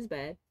 Fire is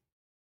bad.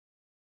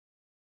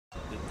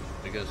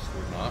 I guess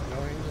we're not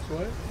going this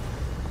way?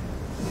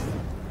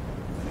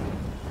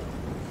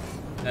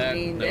 I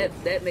mean,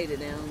 that made it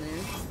down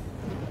there.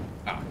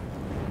 Ah.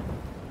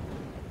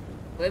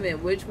 Wait a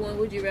minute, which one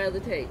would you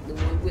rather take? The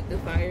one with the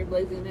fire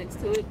blazing next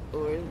to it,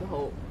 or the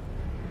hole?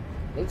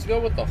 Let's go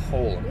with the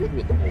hole. I'm good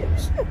with the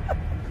holes.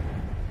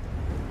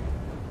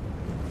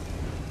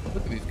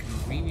 Look at these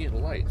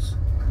convenient lights.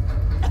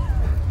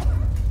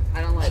 I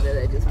don't like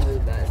that just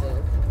moved by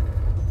itself.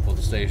 Well,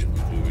 the station's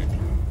moving.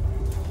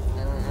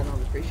 I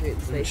don't appreciate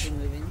the station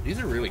moving. These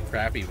are really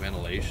crappy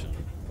ventilation.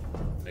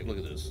 Like, look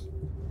at this.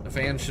 The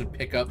fan should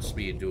pick up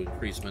speed to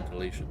increase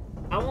ventilation.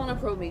 I want a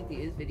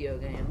Prometheus video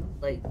game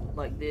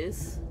like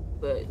this,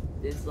 but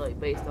it's like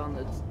based on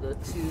the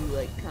two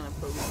like kind of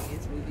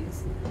Prometheus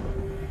movies.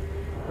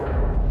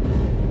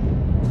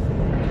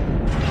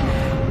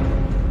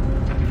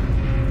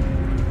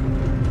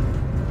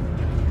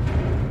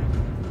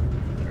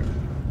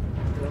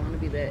 Do I want to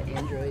be that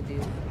android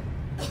dude?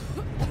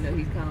 You know,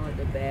 he's kind of like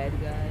the bad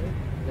guy,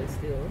 but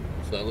still.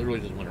 So I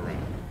literally just went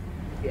around.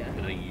 Yeah.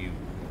 In a U.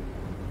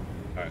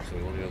 Alright, so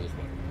we want to go this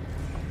way.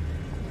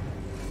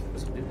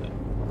 Let's do that.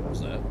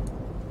 What's that?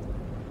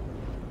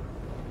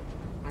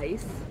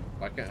 Ice?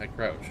 Why can't I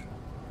crouch?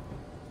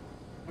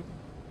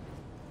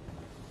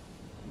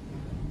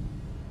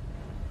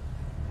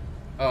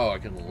 Oh, I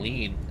can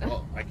lean.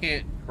 Oh, I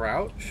can't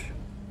crouch?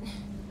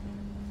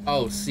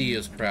 Oh, C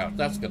is crouch.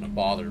 That's gonna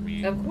bother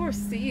me. Of course,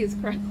 C is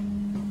crouch.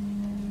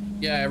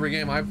 Yeah, every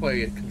game I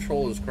play,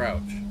 control is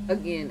crouch.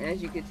 Again,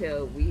 as you can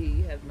tell,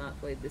 we have not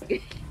played this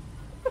game.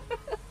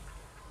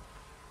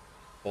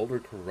 Folder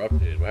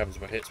corrupted. What happens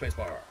if I hit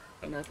spacebar?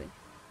 Oh. Nothing.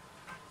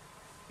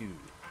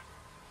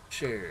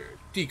 Shared.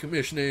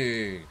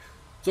 Decommissioning.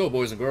 So,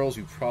 boys and girls,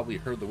 you've probably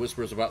heard the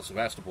whispers about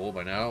Sevastopol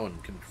by now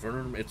and can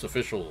confirm it's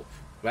official.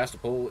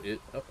 Sevastopol,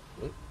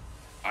 what?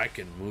 I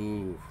can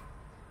move.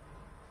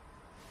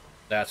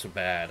 That's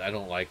bad. I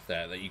don't like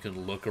that you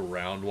can look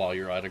around while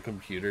you're at a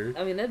computer.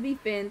 I mean, that'd be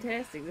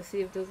fantastic to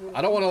see if those.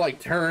 I don't want to, like,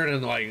 turn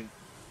and, like,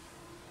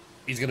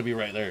 he's gonna be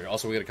right there.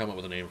 Also, we gotta come up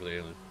with a name for the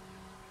alien.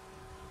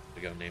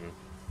 We gotta name him.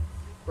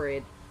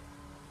 Fred.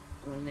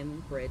 I want to name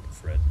him Fred.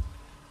 Fred.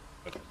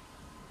 Okay.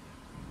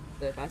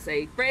 So if I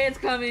say, Fred's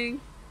coming!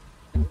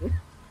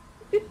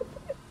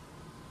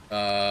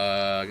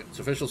 It's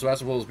official.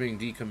 Sevastopol is being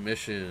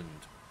decommissioned.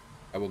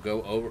 I will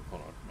go over.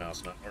 Hold on,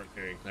 mouse not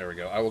working. There we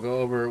go. I will go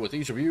over with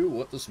each of you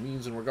what this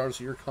means in regards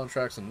to your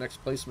contracts and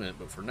next placement.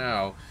 But for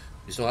now,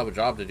 you still have a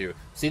job to do.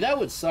 See, that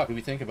would suck if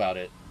you think about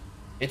it.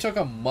 It took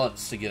them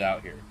months to get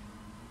out here.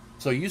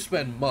 So you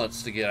spend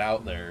months to get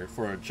out there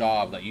for a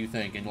job that you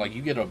think, and like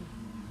you get a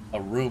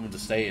room to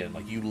stay in.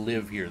 Like you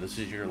live here. This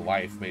is your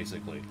life,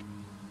 basically.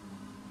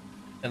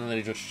 And then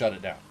they just shut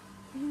it down.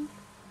 Mm-hmm.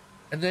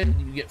 And then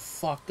you get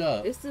fucked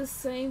up. It's the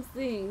same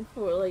thing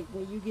for like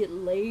when you get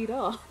laid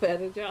off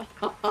at a job.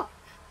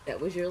 That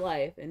was your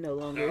life, and no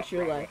longer it's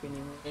your life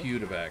anymore. Cue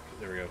to back.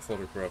 There we go.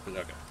 Folder corrupted.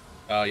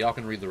 Okay. Y'all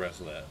can read the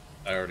rest of that.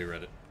 I already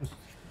read it.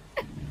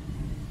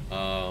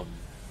 Can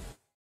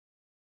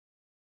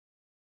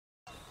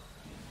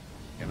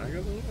I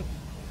go through it?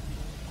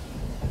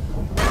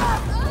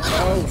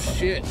 Oh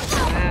shit!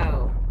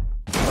 Wow.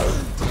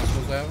 What's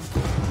supposed to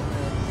happen?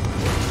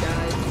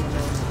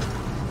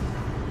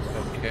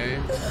 Okay.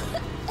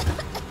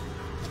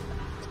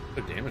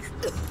 Good damage from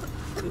it.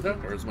 Is that,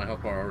 or is my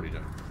health bar already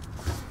done?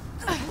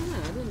 I don't know.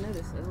 I didn't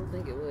notice. I don't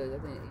think it was. I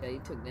think yeah,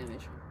 you took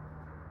damage.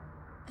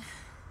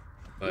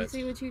 But you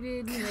see what you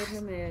did? You made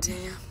her mad,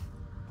 man.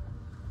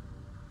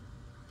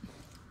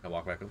 I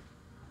walk back up.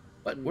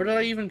 But where did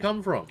I even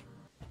come from?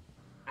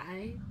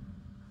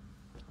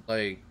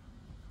 Like,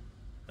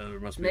 there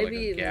must be like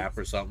a gap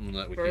or something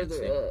that we can't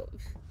see. Up.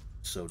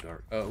 So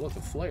dark. Oh, look,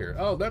 a flare.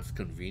 Oh, that's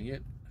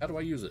convenient. How do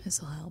I use it?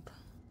 This'll help.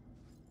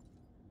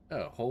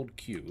 Oh, hold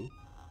Q.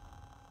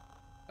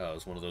 Oh,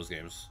 it's one of those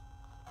games.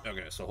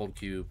 Okay, so hold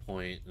Q,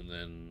 point, and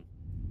then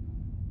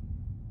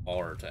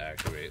R to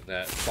activate.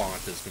 That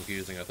font is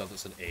confusing. I thought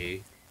this said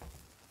A.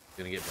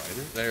 Gonna get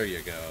brighter? There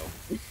you go.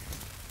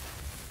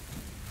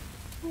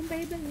 Oh,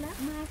 baby,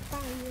 light my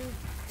fire.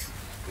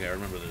 Yeah, I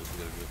remember this. We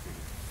gotta go through.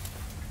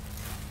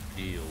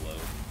 Yellow.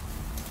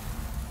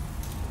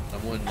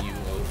 Someone you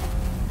owe.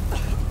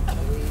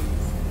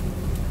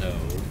 No.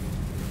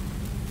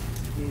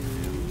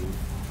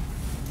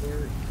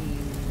 Working.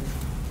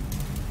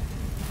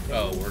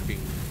 Oh,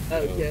 working.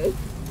 Oh, Joe.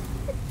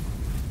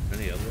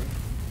 Any other?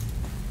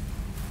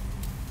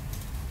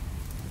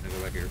 Can I go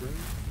back here, bro? Is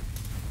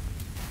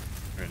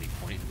there any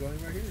point going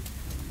back here?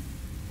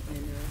 I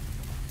know.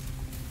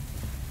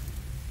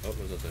 Oh,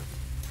 what's that say?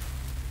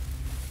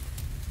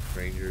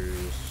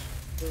 Strangers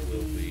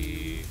will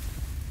be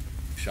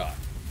shot.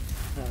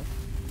 Oh.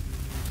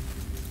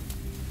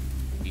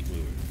 Keep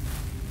moving.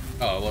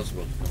 Oh, I was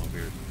supposed to come up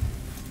here.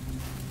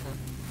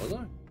 Was I?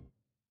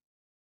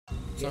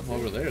 Something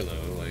over there,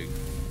 though, like...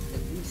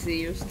 You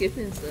see, you're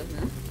skipping stuff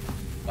now.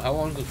 Well, how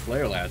long does the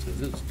flare last?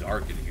 Because it's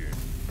dark in here.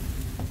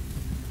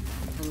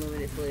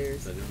 Unlimited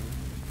flares.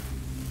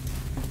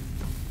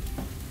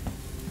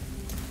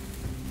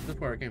 That's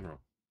where I came from.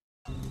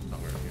 Not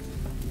where I came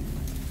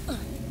from.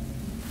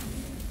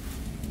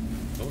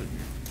 Go in here.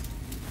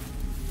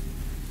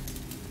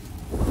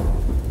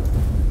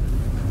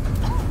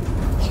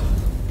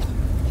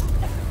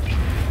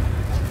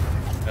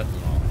 That's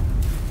an off.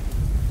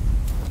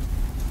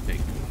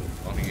 Take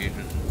on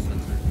engagement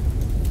sensor.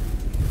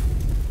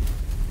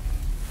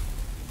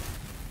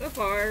 So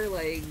far,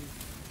 like,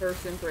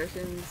 first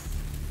impressions,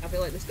 I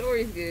feel like the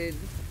story's good.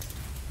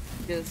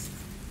 Just,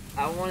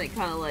 I want it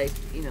kind of like,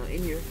 you know,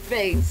 in your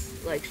face,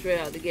 like straight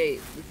out the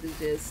gate. This is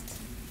just...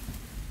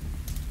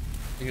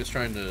 I think it's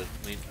trying to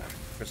lead,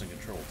 pressing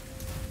control.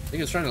 I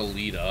think it's trying to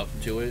lead up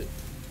to it.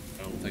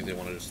 I don't think they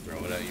want to just throw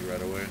it at you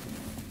right away.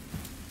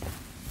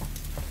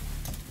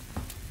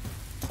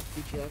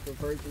 Treat you like a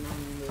virgin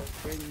on the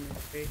pregnant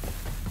face.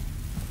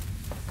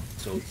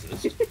 So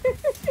exist.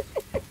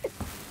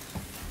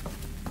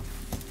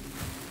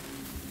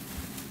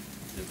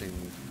 Anything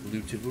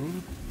lootable?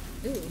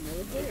 Ooh,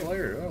 another flare.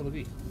 Flare. Oh, look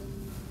at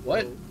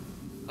what?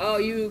 Oh,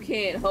 you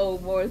can't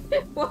hold more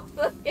than one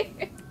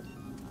flare.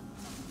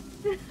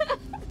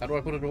 How do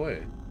I put it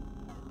away?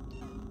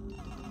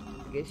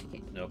 I guess you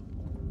can't. Nope.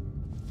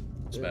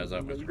 Spaz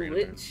out my The screen.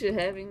 glitch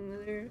having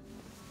there.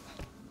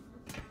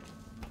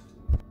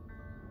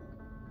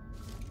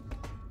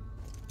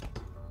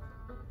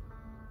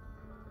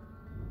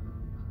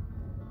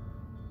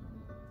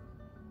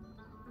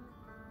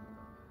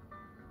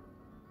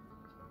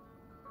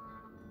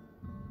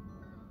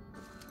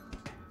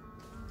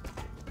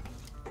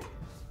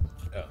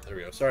 There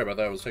we go. Sorry about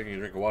that. I was taking a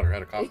drink of water. I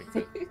had a coughing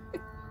fit.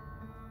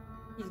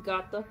 He's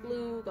got the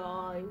flu,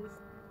 guys.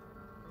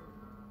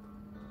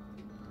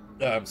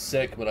 I'm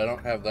sick, but I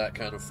don't have that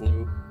kind of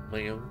flu,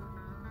 Liam.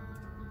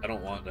 I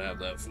don't want to have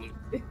that flu.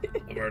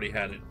 I've already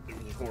had it.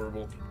 It was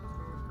horrible.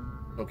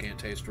 Still can't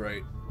taste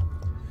right.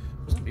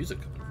 Where's the music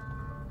coming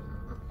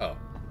from? Oh.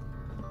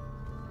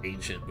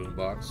 Ancient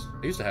boombox.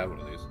 I used to have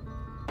one of these.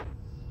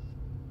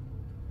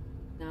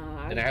 No,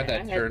 and I had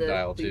that turn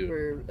dial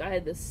too. I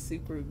had the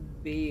super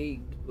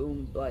big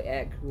boom, like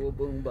actual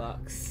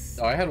boombox.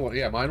 Oh, I had one.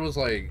 Yeah, mine was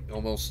like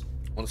almost.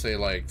 I want to say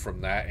like from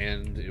that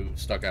end, it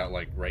stuck out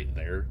like right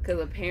there. Because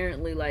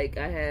apparently, like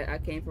I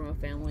came from a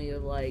family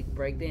of like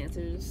break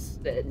dancers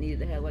that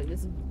needed to have like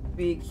this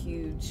big,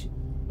 huge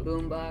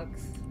boombox.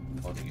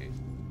 So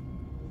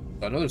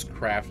I know there's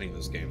crafting in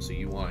this game, so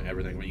you want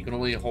everything, but you can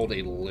only hold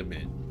a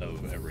limit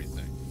of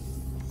everything.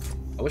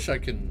 I wish I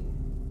can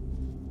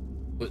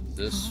put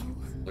this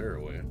flare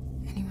away.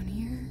 Anyone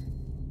here?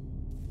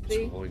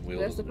 See,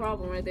 that's the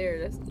problem right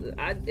there.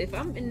 If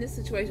I'm in this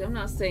situation, I'm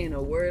not saying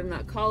a word. I'm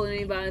not calling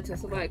anybody until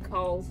somebody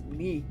calls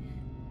me.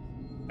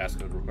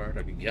 Passcode required?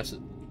 I can guess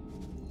it.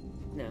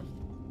 No.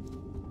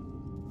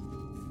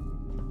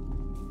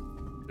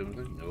 Do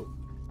anything? Nope.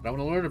 But I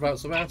want to learn about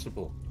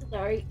Sevastopol.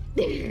 Sorry.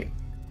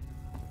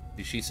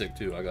 She's sick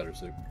too. I got her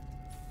sick.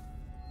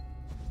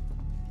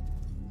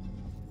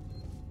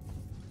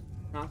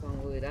 Knock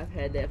on wood. I've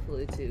had that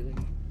flu too.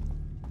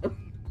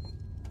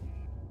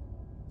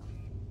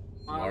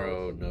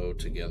 Tomorrow, no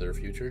together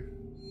future.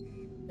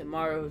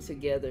 Tomorrow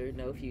together,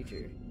 no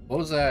future. What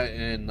was that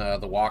in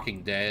The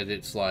Walking Dead?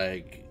 It's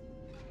like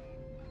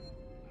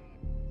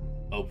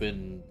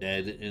open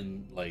dead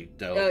in like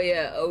don't. Oh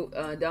yeah.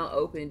 Don't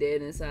open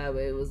dead inside,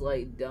 but it was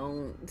like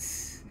don't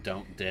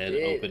dead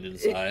open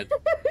inside.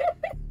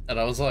 And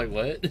I was like,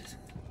 what?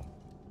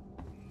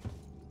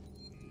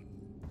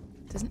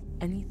 Doesn't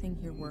anything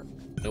here work?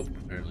 Nope,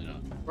 apparently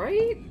not.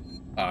 Right?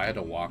 Oh, I had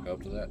to walk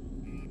up to that.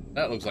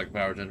 That looks like a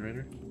power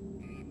generator.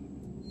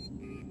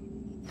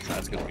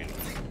 That's gonna be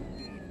nice.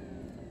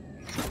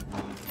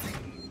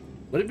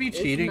 Would it be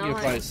cheating if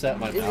I set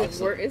my mouse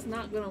up? It's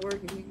not gonna work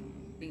if you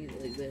do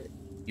it like that.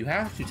 You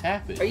have to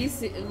tap it. Are you?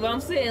 Well,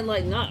 I'm saying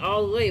like not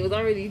all the way. It was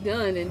already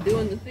done and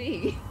doing the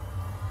thing.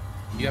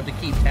 You have to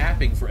keep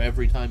tapping for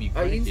every time you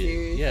click it. Are you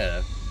serious?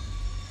 Yeah.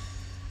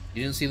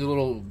 You didn't see the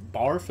little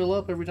bar fill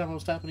up every time I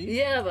was tapping it?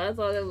 Yeah, but I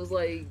thought it was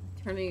like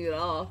turning it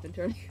off and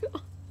turning it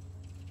off.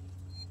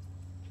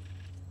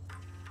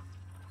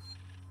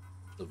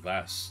 The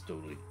vast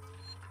totally.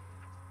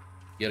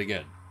 Yet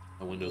again,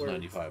 a Windows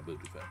 95 boot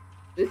defect.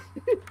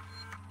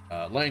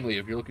 Langley,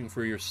 if you're looking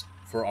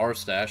for our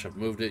stash, I've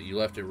moved it. You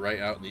left it right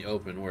out in the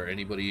open where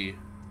anybody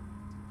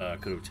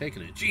could have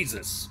taken it.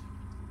 Jesus!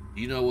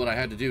 You know what I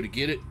had to do to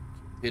get it?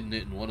 Hidden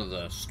it in one of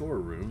the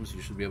storerooms.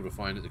 You should be able to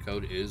find it. The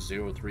code is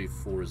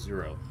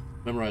 0340.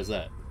 Memorize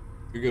that.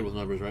 You're good with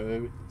numbers, right,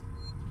 baby?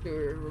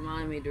 Sure,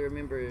 remind me to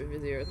remember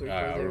 0340.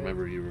 I'll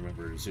remember you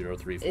remember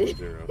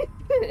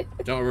 0340.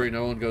 Don't worry,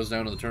 no one goes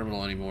down to the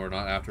terminal anymore,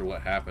 not after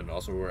what happened.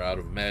 Also, we're out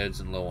of meds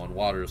and low on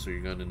water, so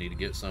you're going to need to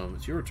get some.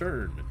 It's your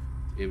turn.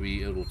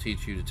 It'll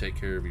teach you to take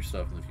care of your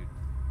stuff in the future.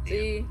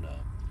 See,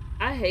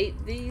 I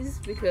hate these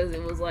because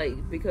it was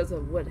like, because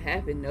of what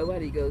happened,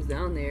 nobody goes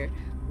down there.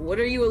 What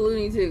are you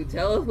alluding to?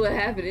 Tell us what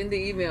happened in the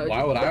email.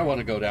 Why would I want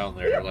to go down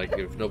there, like,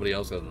 if nobody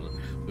else does?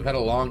 We've had a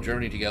long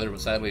journey together,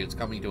 but sadly it's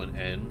coming to an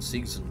end.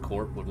 Seegson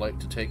Corp would like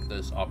to take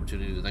this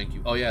opportunity to thank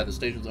you. Oh yeah, the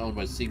station's owned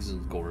by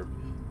Seegson Corp.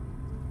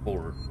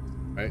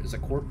 Right? Is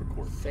that Corp or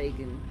Corp?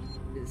 Sagan.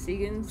 Is it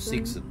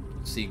Seegson?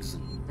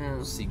 Seegson.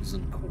 Oh.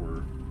 Seegson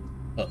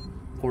Corp.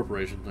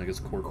 Corporation, I guess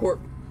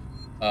Corp.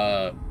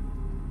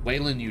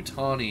 Wayland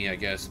Yutani, I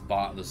guess,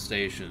 bought the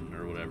station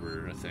or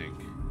whatever, I think.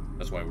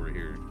 That's why we're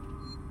here.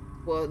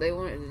 Well, they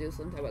wanted to do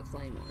some type of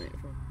claim on it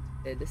from,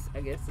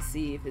 I guess, to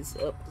see if it's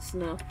up to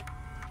snuff.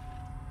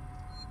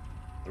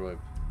 What do I...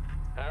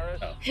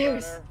 Harris,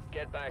 Turner,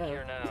 get back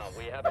here now.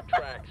 We have a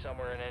track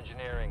somewhere in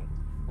engineering.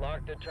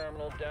 Lock the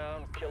terminal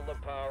down, kill the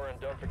power, and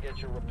don't forget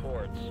your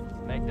reports.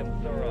 Make them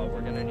thorough.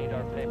 We're gonna need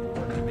our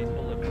paperwork to be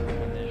bulletproof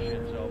when this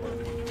shit's over.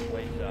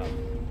 Waits up.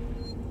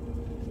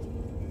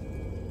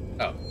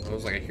 Oh, I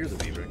was like, I hear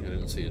the beaver. I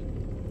didn't see it.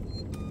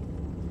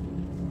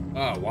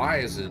 Oh, why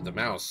is it the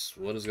mouse?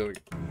 What is going...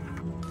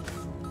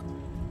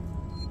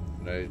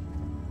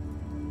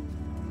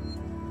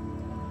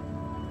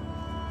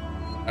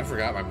 I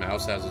forgot my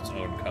mouse has its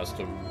own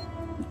custom.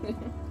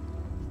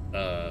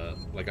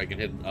 Like I can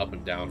hit up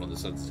and down on the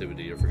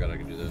sensitivity. I forgot I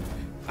can do that.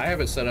 I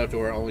have it set up to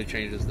where it only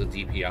changes the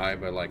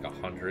DPI by like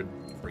 100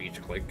 for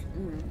each click.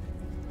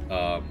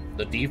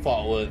 The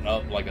default was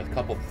up like a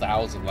couple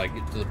thousand, like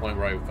to the point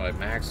where if I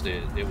maxed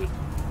it, it would...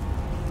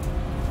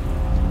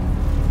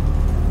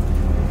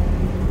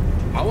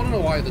 I want to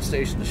know why the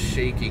station is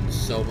shaking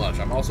so much.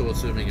 I'm also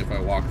assuming if I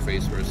walk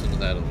face first into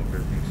that, it'll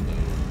hurt me.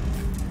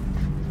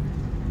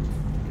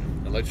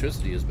 So,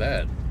 electricity is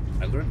bad.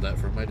 I learned that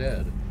from my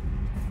dad.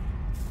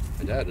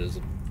 My dad is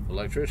an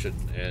electrician,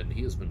 and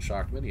he has been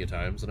shocked many a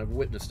times, and I've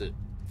witnessed it.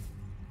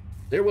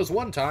 There was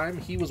one time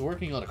he was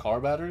working on a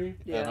car battery,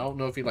 Yeah. and I don't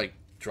know if he like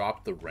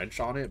dropped the wrench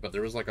on it, but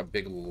there was like a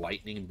big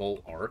lightning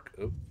bolt arc.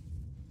 Oh,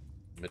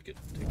 Midget,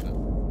 take that.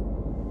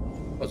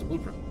 Oh, it's a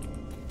blueprint.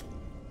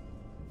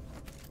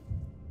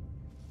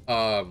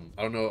 I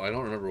don't know. I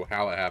don't remember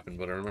how it happened,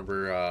 but I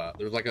remember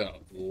there was like a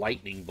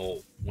lightning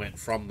bolt went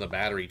from the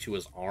battery to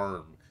his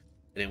arm,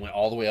 and it went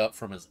all the way up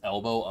from his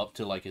elbow up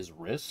to like his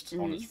wrist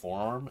on his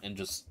forearm, and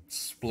just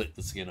split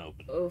the skin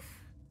open. Oof.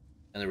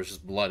 And there was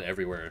just blood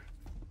everywhere.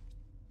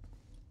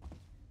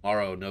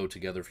 Tomorrow, no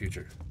together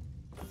future.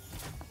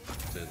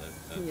 Say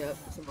that. Yep,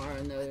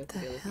 tomorrow, no. What the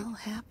hell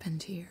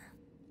happened here?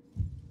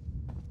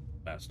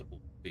 Fastable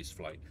peace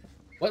flight.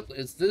 What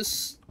is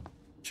this?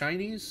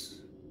 Chinese?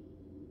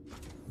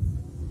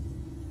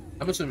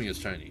 I'm assuming it's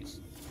Chinese.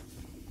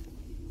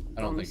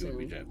 I don't think it would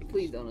be Japanese.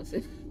 Please don't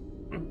assume.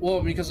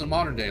 Well, because in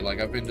modern day, like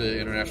I've been to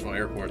international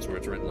airports where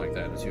it's written like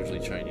that, and it's usually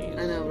Chinese.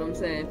 I know what I'm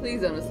saying.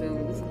 Please don't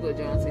assume this is what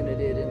John Cena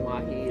did and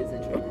why he is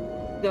in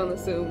trouble. Don't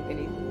assume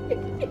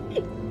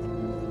anything.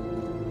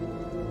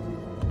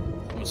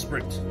 I'm a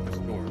sprint. There's a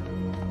door.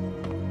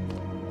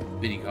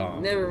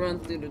 Vidicom. Never run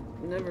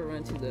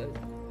to the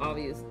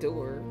obvious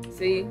door.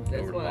 See,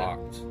 that's Door why.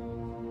 locked.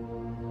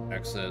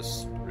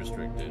 Access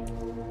restricted.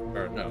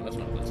 Or no, that's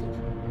not what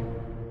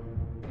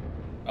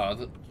that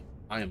says.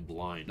 I am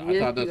blind. I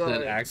Yes, thought that you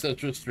said are.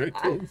 access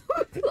restricted.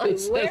 Like, It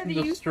says where do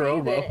you see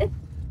Nostromo. that?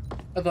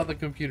 I thought the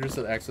computer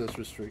said access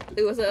restricted.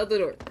 It was the other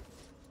door.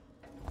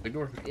 Big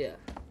door. Yeah.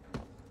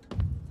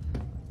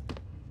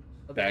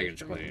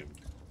 Baggage claim.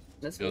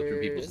 That's Go through where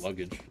people's it's-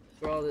 luggage.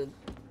 For all the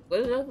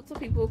what's the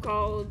people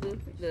call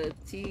the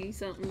T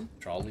something?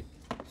 Trolley.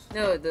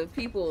 No, the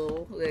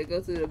people that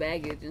go through the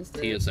baggage and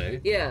stuff.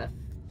 TSA? Yeah.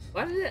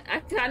 Why did it? I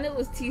kind of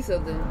was T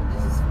something.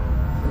 This is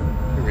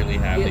You really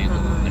have these in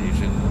the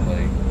nation,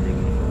 like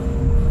really.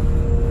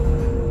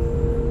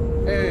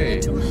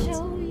 Hey.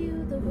 show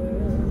you the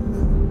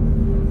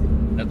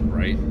world. That's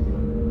bright.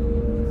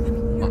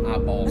 My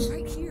eyeballs. I'm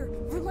right here.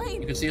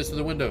 Verlaine. You can see us through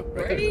the window.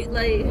 Right there. Right?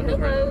 Like, Window's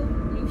hello,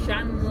 you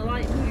shining the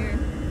light in here.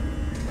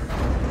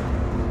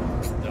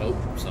 Nope,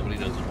 somebody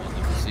doesn't want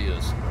them to see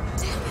us.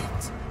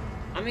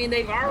 I mean,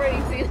 they've already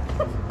seen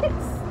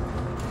us.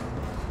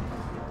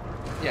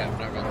 Yeah, we're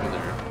not going through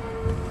there.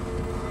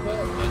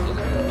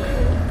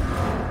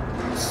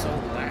 It's so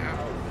loud.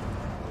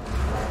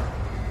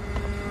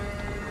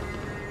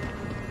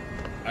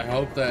 I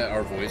hope that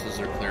our voices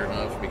are clear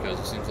enough because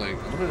it seems like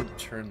I'm gonna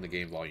turn the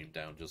game volume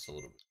down just a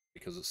little bit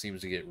because it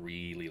seems to get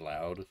really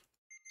loud.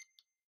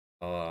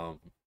 I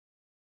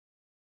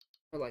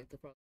like the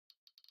problem.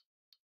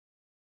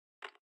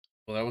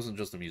 Well, that wasn't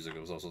just the music; it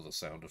was also the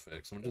sound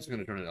effects. I'm just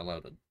gonna turn it down.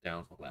 I'm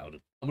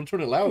gonna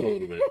turn it loud a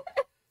little bit,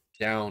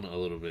 down a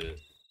little bit.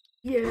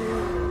 Yeah,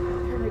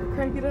 trying to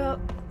crank it up.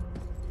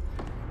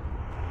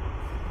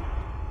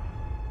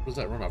 Does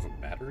that run off a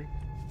battery?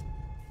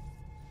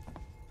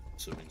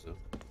 Assuming so.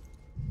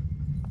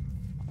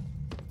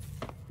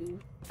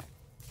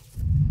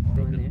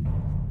 Nothing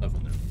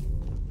Nothing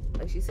there.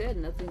 Like she said,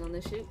 nothing on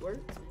this shit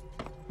works.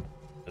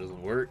 That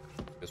doesn't work.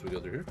 Guess we go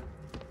through here.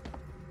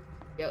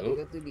 Yeah, Oh. we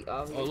go through the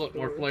obvious. Oh, look,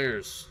 more doors.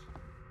 players.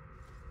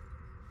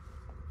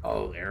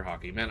 Oh, air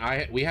hockey,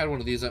 man! We had one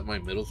of these at my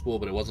middle school,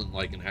 but it wasn't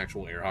like an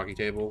actual air hockey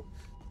table.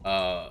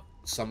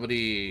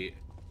 Somebody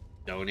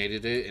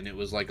donated it, and it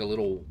was like a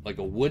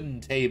wooden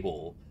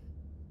table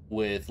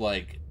with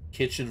like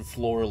kitchen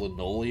floor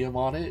linoleum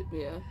on it.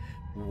 Yeah.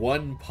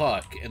 One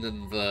puck, and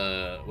then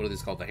what are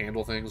these called? The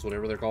handle things,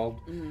 whatever they're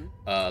called.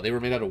 Mm-hmm. They were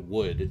made out of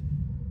wood.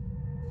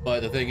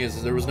 But the thing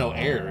is, there was no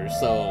air,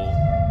 so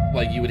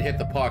like you would hit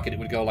the puck and it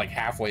would go like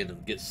halfway and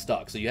then get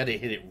stuck. So you had to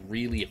hit it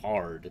really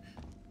hard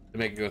to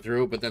make it go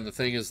through. But then the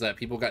thing is that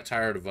people got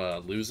tired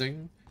of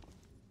losing,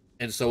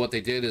 and so what they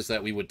did is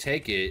that we would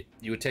take it.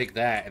 You would take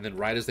that, and then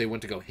right as they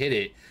went to go hit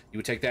it, you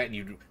would take that and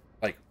you'd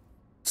like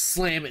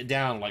slam it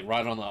down like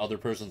right on the other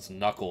person's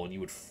knuckle, and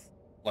you would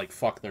like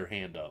fuck their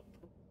hand up.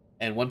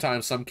 And one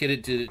time, some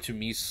kid did it to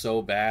me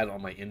so bad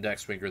on my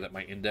index finger that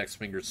my index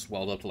finger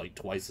swelled up to like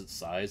twice its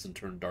size and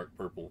turned dark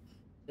purple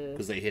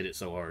because they hit it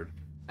so hard.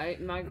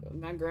 My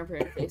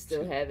grandparents, they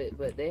still have it,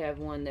 but they have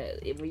one that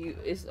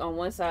it's on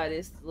one side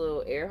it's the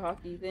little air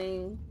hockey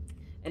thing,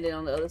 and then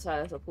on the other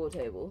side it's a pool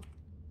table.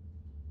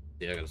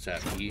 Yeah, I gotta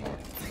tap E,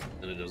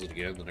 then it does it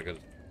again, then I gotta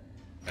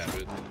tap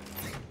it,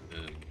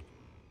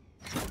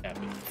 and tap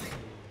it.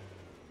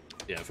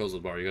 Yeah, it fills the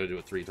bar. You gotta do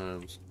it 3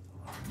 times.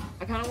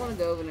 I kind of want to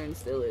go over there and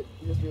steal it.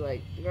 Just be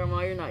like,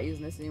 Grandma, you're not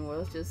using this anymore.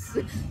 Let's just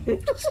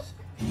let's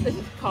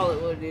just call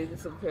it what it is.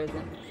 It's a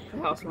present, a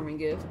housewarming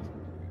gift.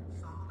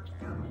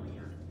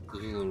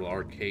 There's a little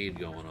arcade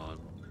going on.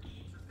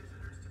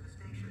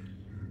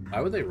 Why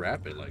would they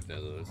wrap it like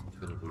that, though? That's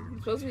kind of weird. You're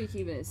supposed to be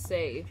keeping it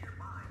safe.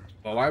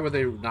 Well, why would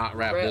they not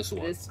wrap this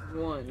one? This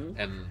one.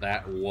 And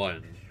that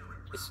one.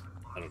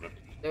 I don't know.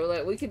 They were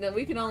like, we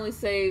can only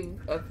save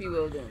a few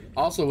of them.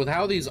 Also, with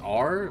how these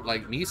are,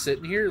 like me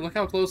sitting here, look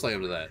how close I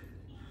am to that.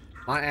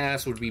 My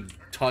ass would be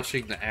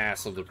touching the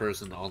ass of the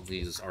person on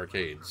these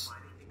arcades.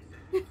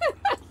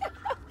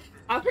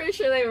 I'm pretty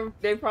sure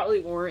they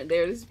probably weren't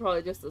there. This is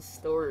probably just a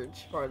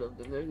storage part of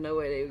them. There's no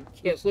way they would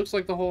keep. This looks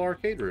like the whole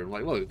arcade room.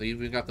 Like, look, they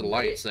even got the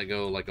lights that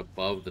go like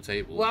above the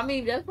table. Well, I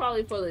mean, that's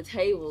probably for the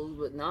tables,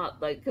 but not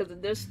like because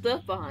there's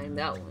stuff behind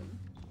that one.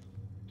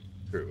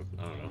 True.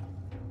 I don't know.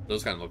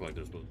 Those kind of look like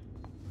there's.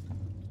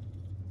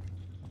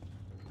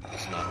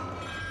 It's not.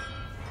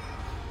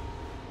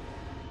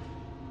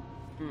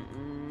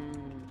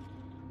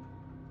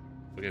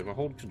 Okay, if I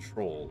hold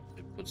control,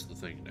 it puts the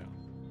thing down.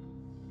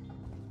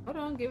 Hold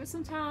on, give it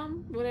some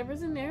time.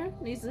 Whatever's in there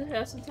needs to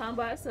have some time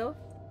by itself.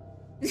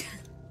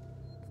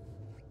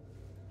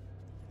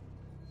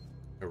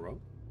 Hero?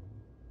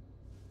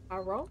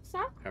 Hero?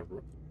 Stop?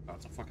 Hero? Oh,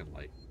 it's a fucking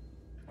light.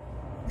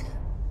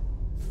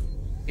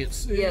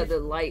 It's yeah, the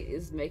light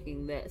is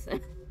making that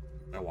sound.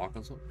 Can I walk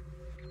on something?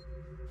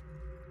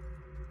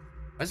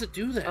 Why does it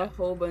do that? A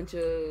whole bunch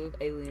of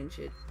alien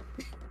shit.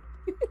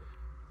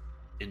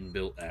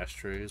 Inbuilt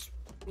ashtrays.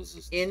 Was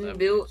this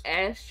inbuilt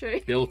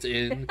ashtray?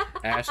 Built-in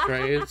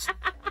ashtrays.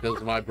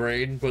 Because my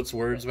brain puts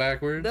words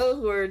backwards.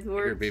 Those words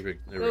work.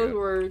 Those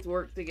words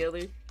work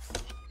together.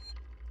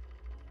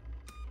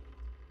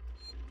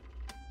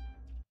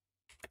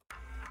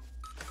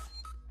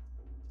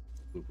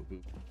 Boop, boop,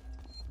 boop.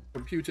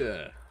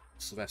 Computer.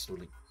 Sylvester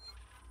Link.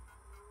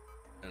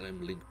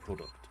 LM Link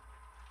product.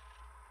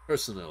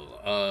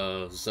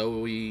 Personnel.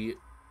 Zoe,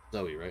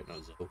 right?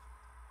 Not Zoe.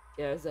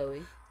 Yeah,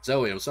 Zoe.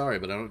 Zoe, I'm sorry,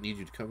 but I don't need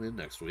you to come in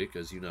next week.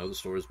 As you know, the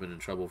store's been in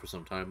trouble for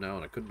some time now,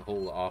 and I couldn't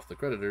hold off the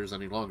creditors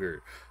any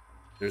longer.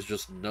 There's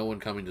just no one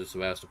coming to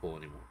Sevastopol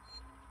anymore.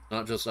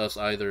 Not just us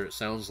either. It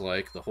sounds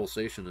like the whole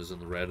station is in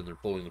the red and they're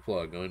pulling the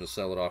plug, going to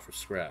sell it off for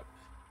scrap.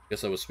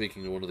 Guess I was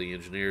speaking to one of the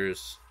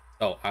engineers.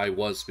 Oh, I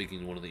was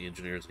speaking to one of the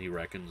engineers, and he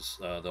reckons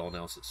they'll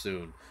announce it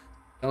soon.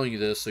 Telling you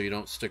this so you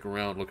don't stick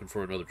around looking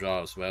for another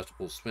job.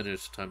 Sevastopol's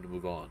finished. Time to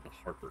move on.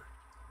 Harper.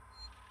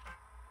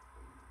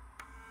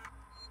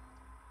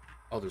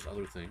 Oh, there's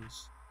other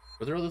things.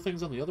 Were there other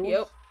things on the other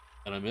ones?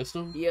 And I missed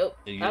them? Yep.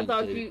 I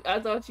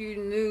thought you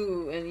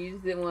knew and you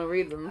just didn't want to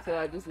read them, so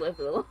I just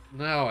left it alone.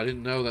 No, I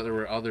didn't know that there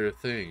were other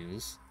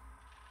things.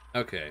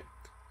 Okay.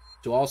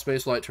 To all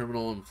spaceflight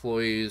terminal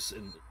employees,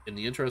 in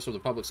the interest of the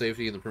public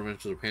safety and the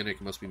prevention of panic,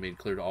 it must be made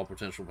clear to all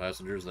potential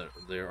passengers that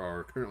there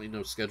are currently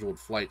no scheduled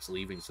flights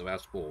leaving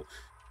Sevastopol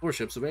or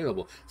ships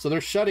available. So they're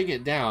shutting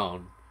it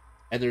down,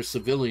 and there's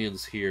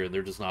civilians here, and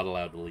they're just not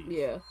allowed to leave.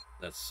 Yeah.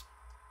 That's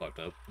fucked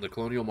up. The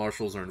Colonial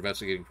Marshals are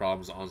investigating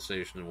problems on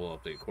station and will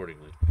update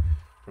accordingly.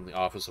 From the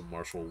Office of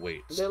Marshal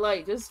Waits. They're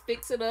like, just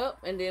fix it up,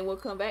 and then we'll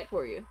come back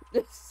for you.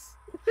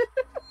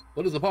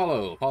 What is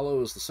Apollo?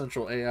 Apollo is the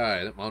central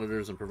AI that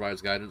monitors and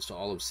provides guidance to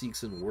all of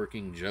Seegson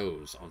working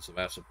Joes on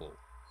Sevastopol.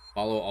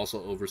 Apollo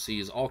also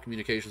oversees all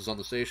communications on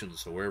the station,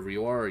 so wherever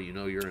you are, you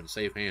know you're in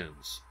safe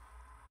hands.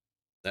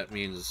 That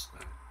means...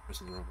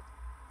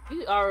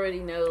 You already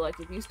know, like,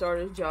 if you start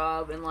a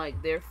job and, like,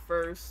 their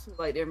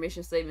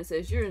mission statement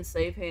says you're in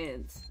safe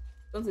hands,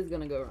 something's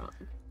gonna go wrong.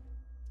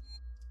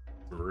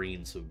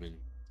 Marines have been...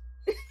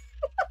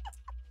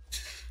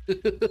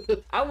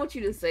 I want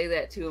you to say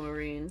that to a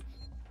Marine.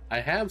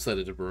 I have said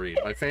it to Marine.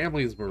 My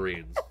family's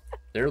Marines.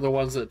 They're the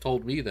ones that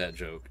told me that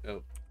joke.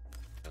 Oh.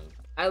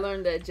 I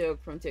learned that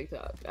joke from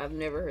TikTok. I've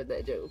never heard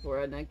that joke before,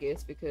 and I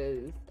guess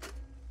because...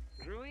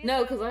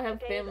 No, because I have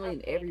family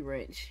in every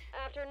branch.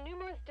 After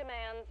numerous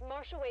demands,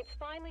 Marshal Waits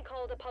finally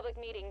called a public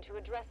meeting to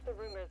address the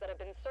rumors that have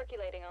been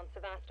circulating on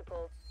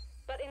Sevastopol.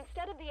 But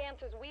instead of the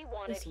answers we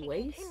wanted, he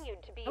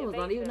continued to be evasive,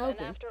 not even open,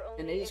 and after only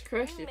and they just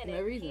crushed it for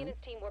no reason. He and his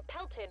team were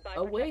pelted by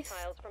a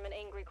projectiles from an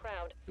angry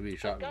crowd. A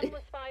gun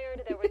was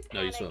fired, there was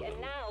panic,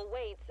 and now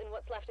Waits and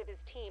what's left of his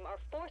team are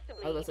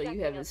forcibly I was gonna say,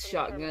 you haven't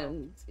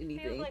shotgunned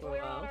anything Feels like for a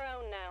we're while. on our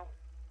own now.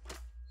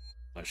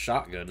 My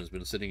shotgun has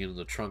been sitting in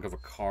the trunk of a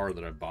car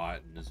that I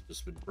bought and has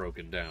just been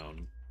broken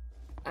down.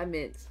 I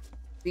meant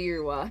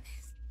beer-wise.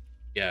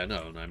 Yeah, I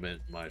know, and I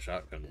meant my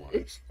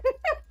shotgun-wise.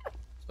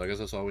 So I guess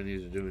that's all we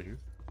need to do in here.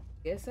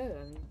 Guess so.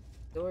 I mean,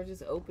 the door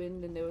just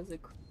opened and there was a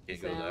Can't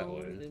sound. go that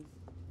way. And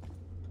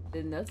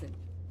did nothing.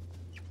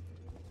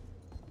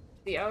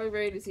 See, are we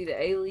ready to see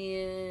the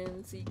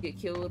alien? So you get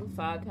killed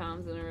 5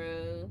 times in a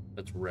row.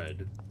 That's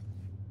red.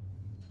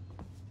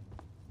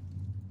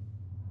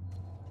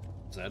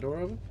 Is that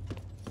door open?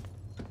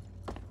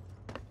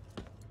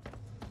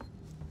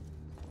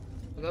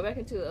 I'll go back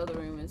into the other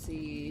room and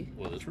see.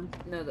 What, this room?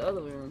 No, the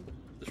other room.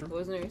 This room?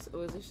 Was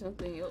there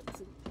something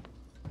else?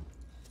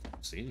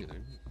 See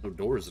anything? No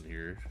doors in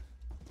here.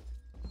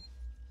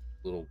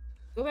 Little.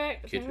 Go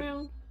back. Kitchen. Turn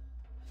around.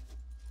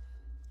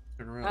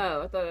 Turn around.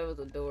 Oh, I thought that was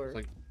a door. It's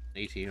like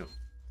an ATM.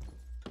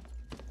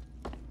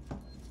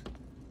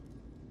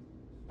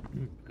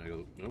 I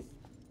go. Nope.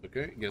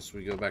 Okay, guess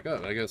we go back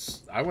up. I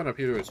guess I went up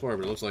here to explore,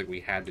 but it looks like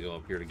we had to go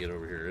up here to get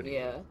over here. Anyway.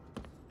 Yeah.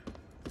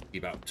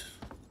 Keep out.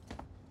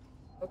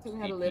 I don't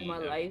know how to live my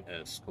life.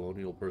 TBS,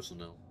 Colonial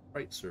Personnel.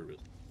 Freight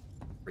Service.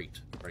 Freight.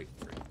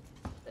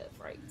 That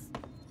frights.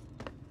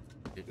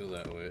 Can't go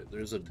that way.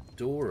 There's a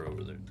door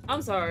over there.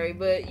 I'm sorry,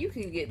 but you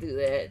can get through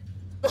that.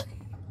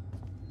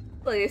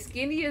 Like, as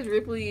skinny as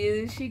Ripley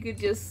is, she could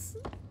just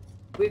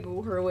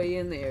wiggle her way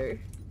in there.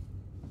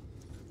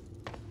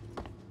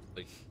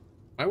 Like,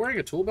 am I wearing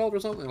a tool belt or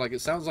something? Like,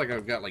 it sounds like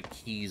I've got, like,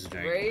 keys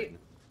dangling. Right?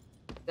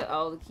 Got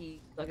all the keys,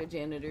 like a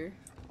janitor.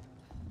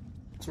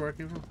 That's where I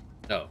came from?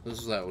 No, this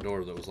is that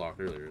door that was locked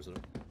earlier, isn't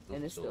it? No,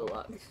 And it's still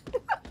locked.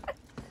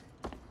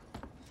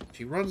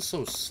 She runs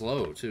so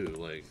slow, too,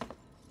 like...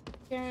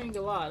 Carrying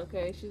a lot,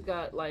 okay? She's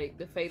got, like,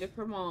 the fate of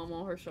her mom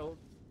on her shoulder.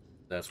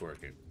 That's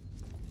working.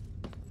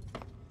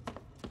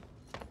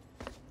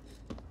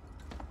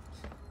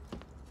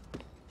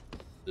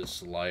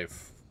 This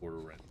life for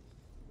rent.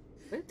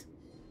 What? Is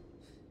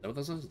that what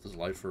this is? This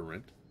life for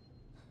rent?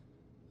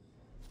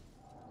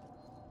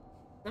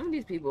 Some of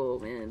these people,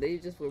 man, they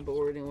just were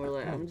bored and were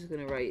like, I'm just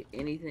gonna write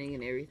anything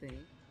and everything.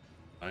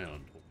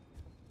 Ion.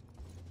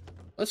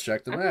 Let's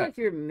check the I map. feel like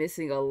you're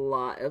missing a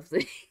lot of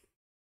things.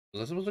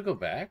 Was I supposed to go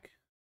back?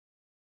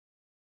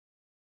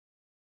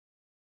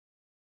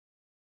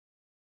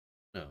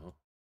 No. I'm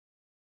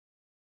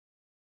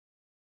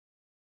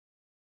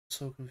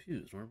so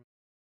confused. Where am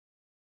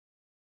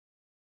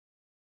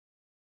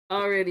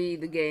Already,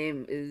 the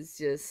game is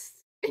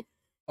just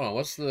Oh,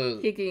 what's the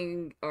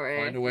kicking our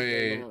ass. find a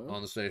way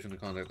on the station to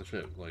contact the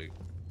ship? Like,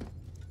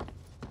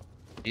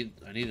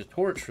 I need a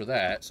torch for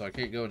that, so I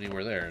can't go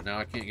anywhere there. Now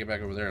I can't get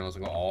back over there unless I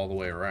go all the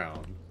way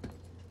around.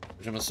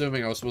 Which I'm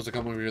assuming I was supposed to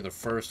come over here the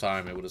first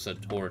time. It would have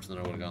said torch, then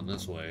I would have gone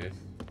this way.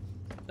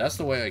 That's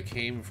the way I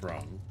came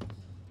from.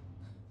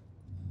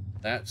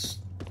 That's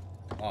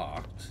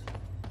locked.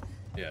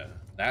 Yeah,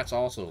 that's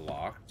also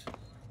locked.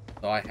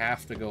 So I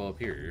have to go up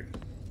here.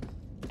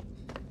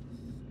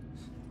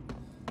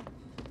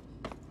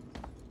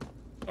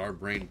 Our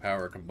brain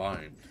power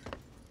combined.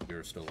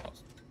 You're still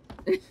lost.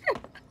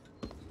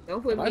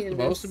 Don't put am me I in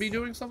supposed this. to be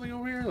doing something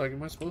over here? Like,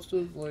 am I supposed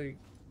to, like...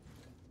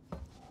 Is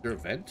there a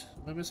vent?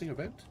 Am I missing a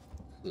vent?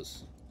 What's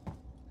this?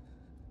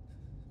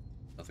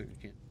 Nothing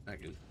I can't hack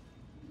it.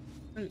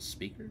 Is it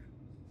speaker?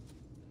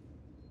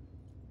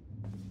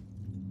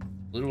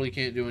 Literally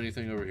can't do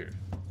anything over here.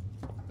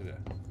 Okay.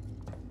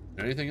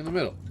 Anything in the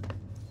middle?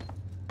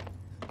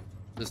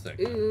 This thing.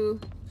 Ooh.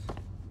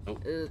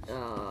 Nope.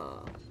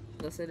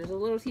 Let's say there's a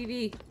little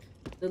TV.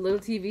 The little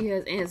TV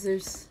has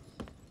answers.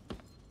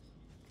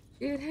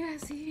 It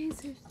has the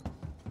answers.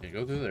 Can't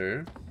go through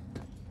there.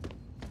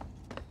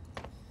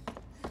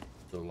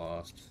 So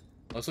lost.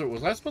 Also,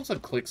 was I supposed to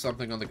click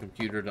something on the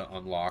computer to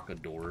unlock a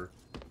door?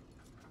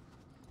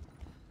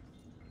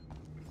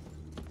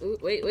 Ooh,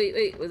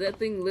 wait. Was that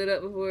thing lit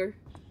up before?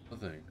 What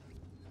thing?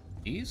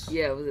 These?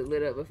 Yeah, was it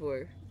lit up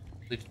before?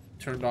 They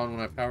turned on when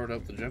I powered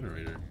up the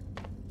generator.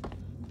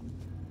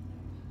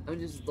 I'm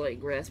just like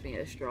grasping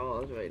at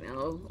straws right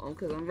now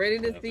because I'm ready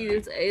to see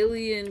this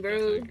alien,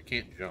 bro. I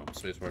can't jump.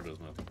 Spacebar does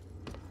nothing.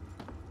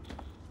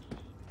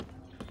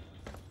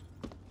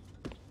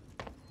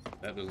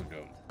 That doesn't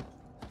go.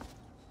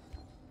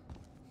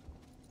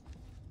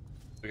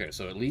 Okay,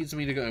 so it leads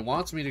me to go. It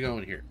wants me to go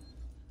in here.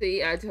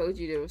 See, I told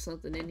you there was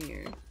something in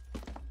here.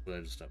 But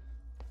I just have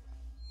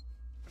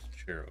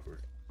a chair over.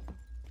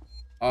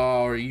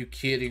 Oh, are you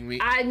kidding me?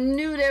 I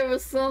knew there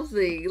was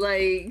something.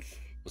 Like,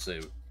 Let's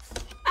save it.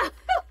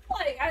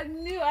 like I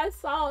knew I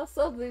saw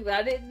something, but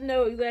I didn't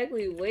know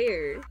exactly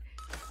where.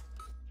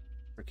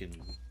 Freaking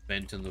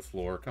vent in the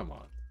floor. Come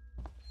on.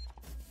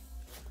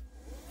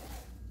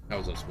 How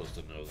was I supposed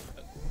to know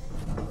that?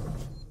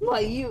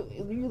 Like you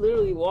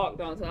literally walked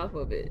on top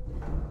of it.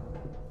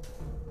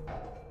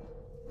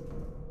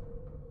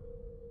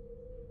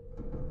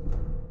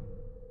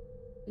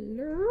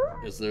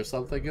 Is there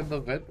something in the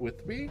vent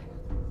with me?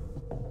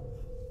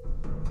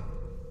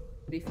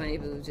 It'd be funny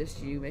if it was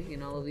just you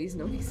making all of these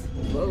noises.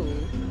 Whoa.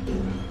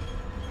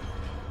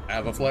 I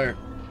have a flare.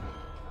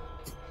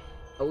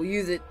 I will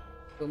use it.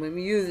 Don't make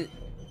me use it.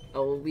 I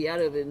will be out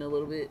of it in a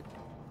little bit.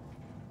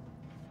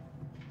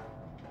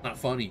 Not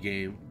funny,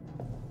 game.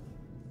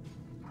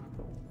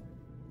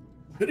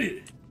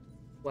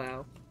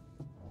 Wow.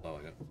 Oh,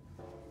 I got.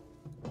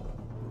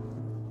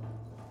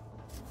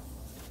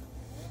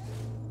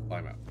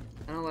 Climb out.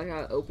 I don't like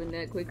how I opened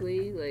that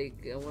quickly.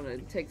 Like, I want to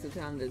take some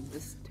time to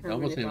just It turn.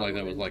 almost seemed like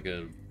that was like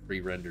a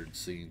pre-rendered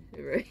scene.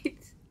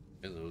 Right.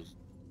 Yeah, those.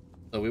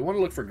 So we want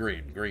to look for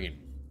green. Green.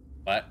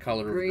 That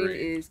color of green.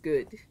 Green is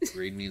good.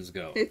 Green means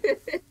go.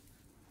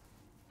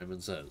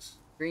 Raymond says.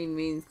 Green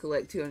means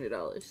collect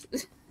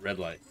 $200. Red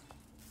light.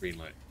 Green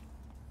light.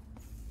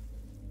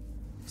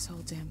 This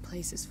whole damn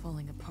place is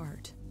falling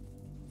apart.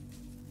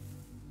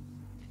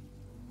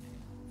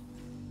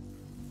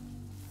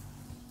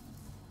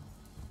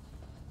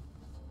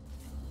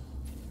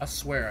 I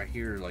swear I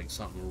hear like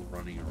something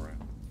running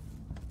around.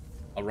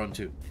 I'll run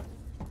too.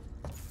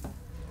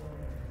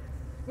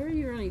 Where are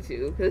you running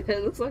to? Because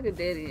that looks like a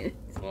dead end.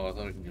 Well, I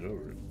thought I could get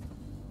over it.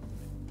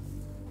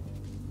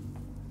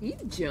 You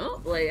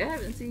jump? Like, I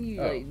haven't seen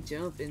you, like,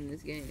 jump in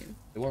this game.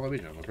 It won't let me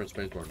jump. I press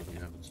spacebar, nothing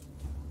happens.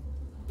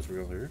 Guess we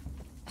go here.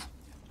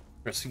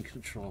 Pressing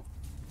control.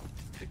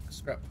 Take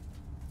scrap.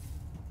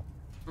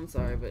 I'm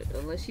sorry, but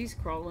unless she's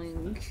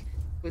crawling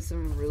with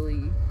some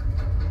really,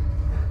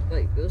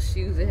 like, those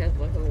shoes that have,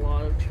 like, a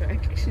lot of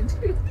traction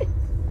to it.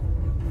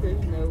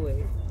 There's no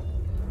way.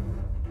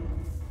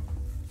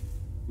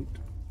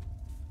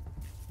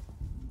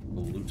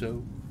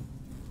 Luto?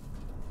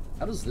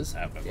 How does this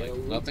happen? Like,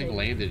 nothing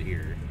landed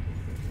here.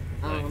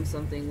 Like,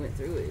 Something went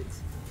through it.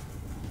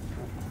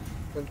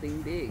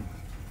 Something big.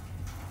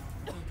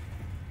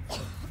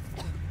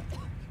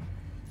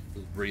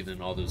 Just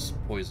breathing all this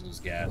poisonous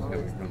gas. All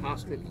this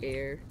toxic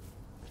air.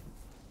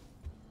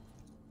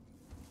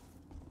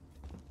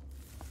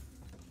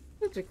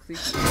 Such a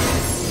creepy.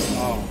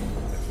 Oh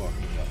my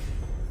fucking god.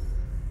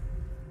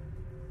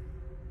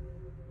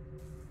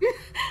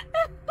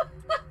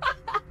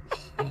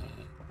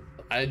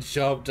 I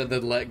jumped and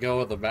then let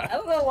go of the mouth. I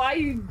don't know why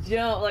you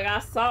jumped. Like, I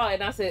saw it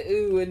and I said,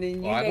 ooh, and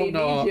then you made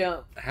me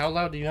jump. How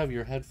loud do you have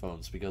your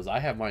headphones? Because I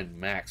have mine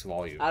max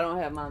volume. I don't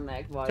have my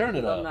max volume. Turn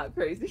it up. I'm not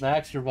crazy.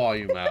 Max your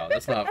volume out.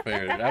 That's not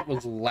fair. That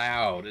was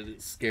loud and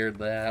it scared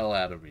the hell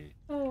out of me.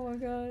 Oh my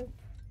god.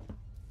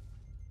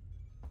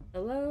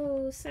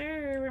 Hello,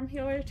 sir. I'm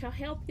here to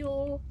help you.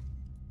 Oh,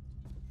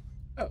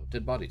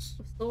 dead bodies.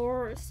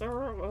 Thor,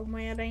 sir, oh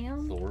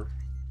madam. Thor.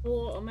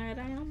 Thor, oh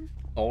madam.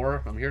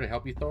 Thor, I'm here to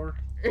help you, Thor.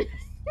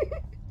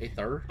 Hey,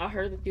 Thor. I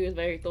heard that you was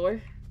very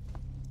Thor.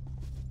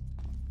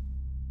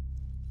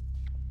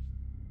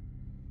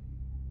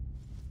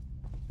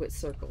 With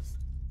circles.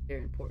 They're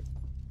important.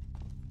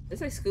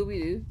 Does it say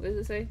Scooby-Doo? What does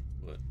it say?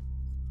 What?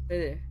 Right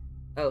there.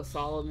 Oh,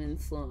 Solomon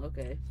Sloan.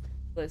 Okay.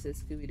 So it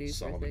says Scooby-Doo.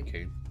 Solomon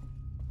Kane.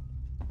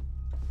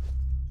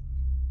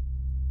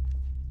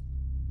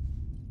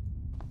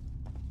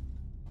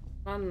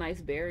 Not a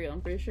nice burial. I'm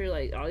pretty sure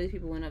like all these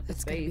people went up to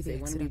space. They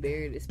want to be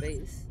buried in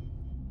space.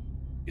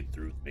 Get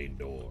through the main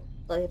door.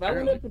 Like if I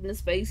went up into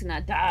space and I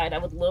died, I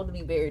would love to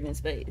be buried in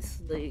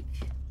space. Like,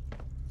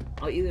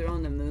 or either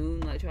on the moon,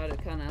 like try to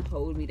kind of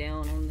hold me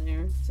down on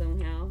there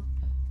somehow.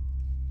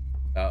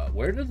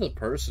 Where did the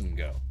person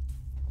go?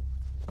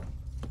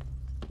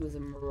 It was a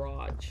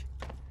mirage.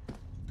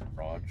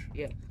 Mirage?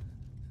 Yep.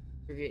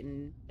 We're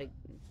getting like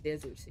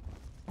desert sea.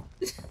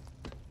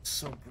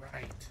 So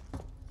bright.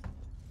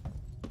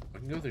 I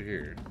can go through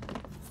here.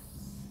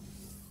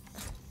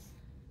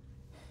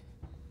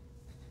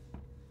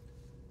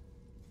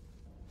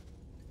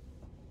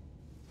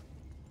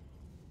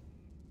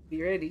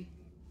 Be ready.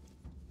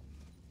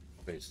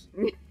 Face.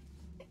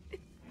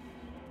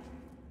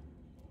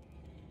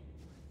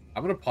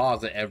 I'm gonna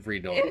pause at every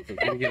door. It's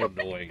gonna get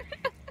annoying.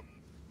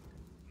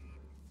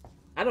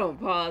 I don't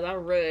pause. I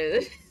run.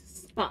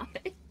 It's fine.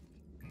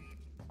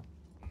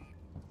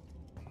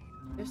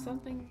 There's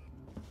something.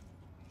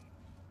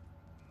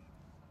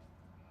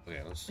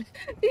 Okay, let's.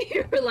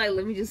 You were like,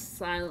 let me just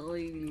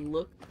silently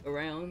look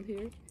around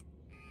here.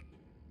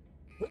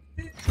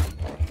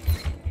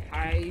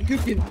 You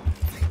can.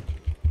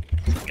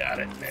 Got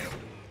it now.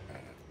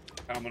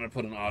 I'm gonna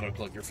put an auto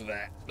clicker for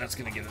that. That's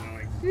gonna get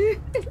annoying.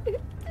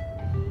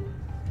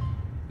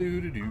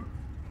 Doo-doo-doo.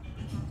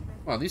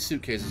 Wow, these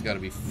suitcases gotta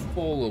be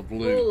full of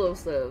loot. Full of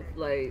stuff.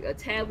 Like, a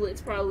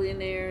tablet's probably in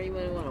there. You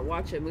might want to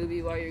watch a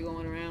movie while you're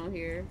going around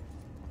here.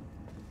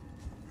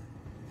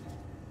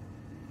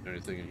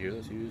 Anything in here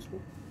that's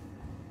useful?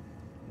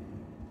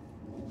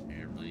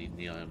 Apparently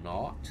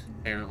not.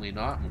 Apparently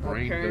not. My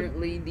brain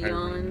Apparently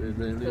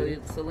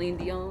Dion. Celine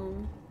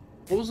Dion.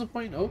 What was the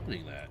point in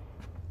opening that?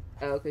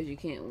 Oh, because you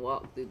can't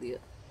walk through the...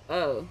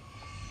 Oh.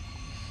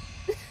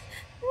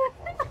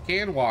 I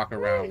can walk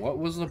around. What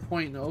was the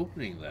point in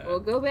opening that? Well,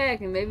 go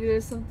back and maybe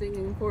there's something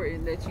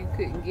important that you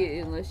couldn't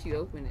get unless you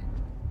open it.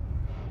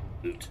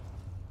 Loot.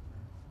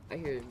 I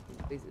hear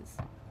noises.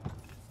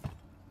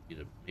 Need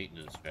a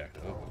maintenance jack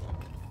to open.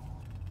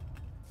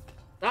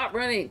 Stop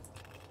running!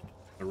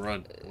 I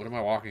run. What am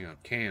I walking on?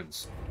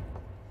 Cans.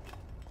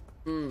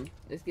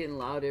 It's getting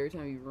louder every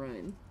time you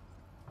run.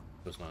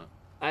 It's not.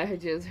 I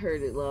had just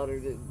heard it louder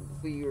than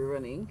when you were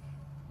running.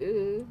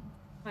 Ooh.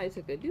 I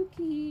took a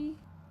dookie.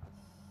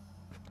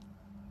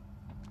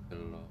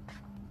 Hello.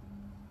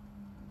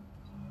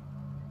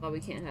 Well, we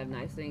can't have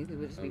nice things. We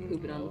would just be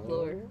pooping on the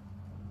floor.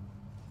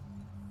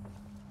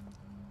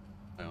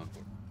 Ion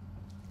torch.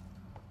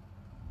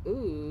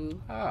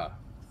 Ooh. Ah.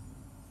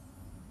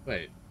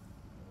 Wait.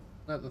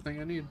 Is that the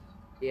thing I need?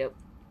 Yep.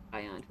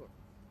 Ion torch.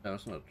 No,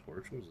 it's not a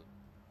torch. What is it?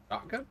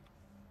 Shotgun?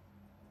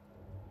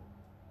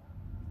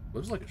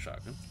 Looks like a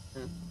shotgun.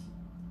 Huh.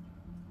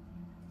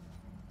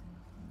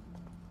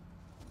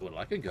 Would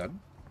like a gun.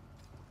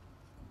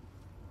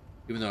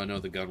 Even though I know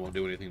the gun won't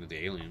do anything to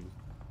the alien.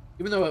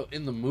 Even though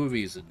in the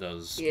movies it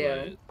does.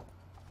 Yeah. But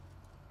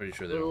pretty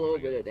sure they a don't little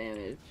bit of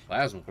damage.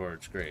 Plasma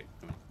torch, great.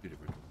 I mean, two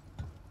different.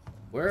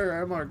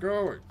 Where am I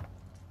going?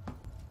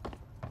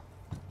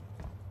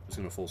 Just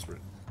gonna full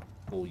sprint.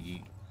 Full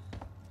yeet.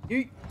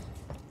 Yeet.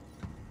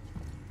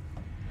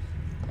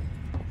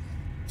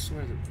 I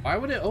swear that, why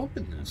would it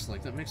open this?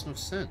 Like, that makes no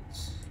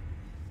sense.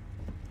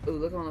 Oh,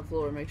 look on the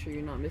floor. Make sure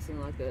you're not missing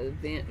like a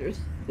vent or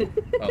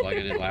Oh, like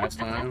I did last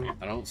time?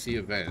 I don't see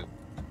a vent.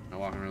 Am I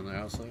walking around the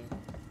outside?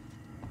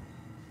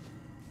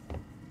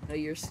 No,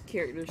 your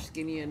character's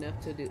skinny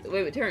enough to do.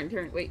 Wait, turn.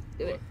 Wait,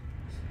 do it.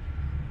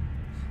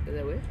 Is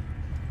that way?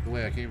 The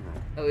way I came from.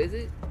 Oh, is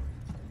it?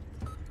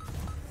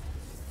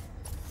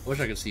 I wish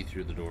I could see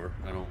through the door.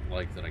 I don't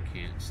like that I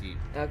can't see.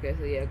 Okay,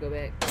 so yeah, go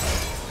back.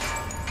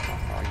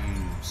 Oh,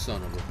 you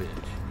son of a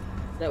bitch.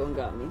 That one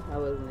got me. I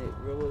wasn't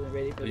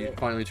ready for You that.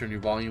 finally turn your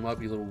volume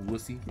up, you little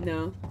wussy?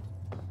 No.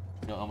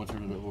 No, I'm gonna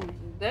turn it up for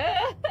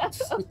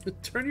you.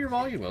 Turn your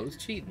volume up. It's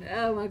cheating.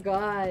 Oh my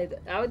god.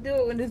 I would do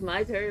it when it's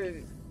my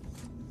turn.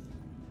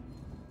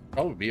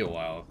 Probably be a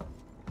while.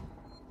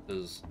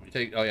 Because we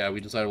take. Oh yeah,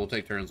 we decided we'll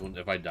take turns. When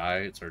if I die,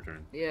 it's her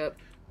turn. Yep.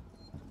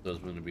 So it's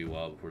going to be a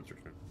while before it's her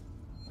turn.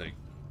 I think.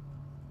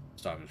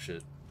 It's talking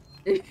shit.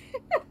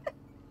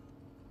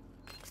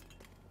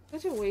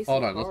 Such a waste.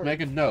 Hold on, let's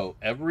make a note.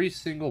 Every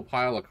single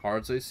pile of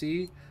cards I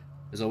see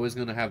is always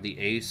going to have the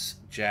ace,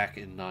 jack,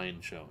 and 9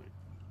 showing.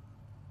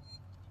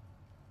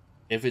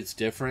 If it's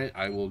different,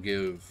 I will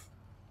give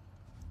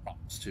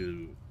props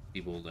to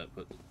people that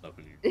put stuff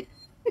in here.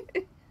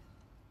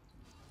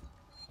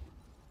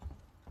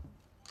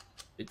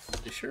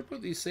 They sure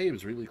put these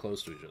saves really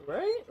close to each other.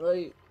 Right?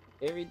 Like,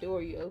 every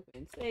door you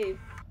open, save.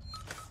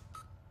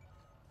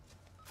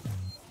 I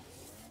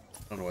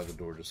don't know why the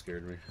door just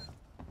scared me.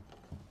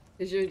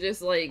 Because you're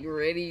just, like,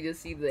 ready to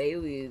see the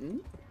alien.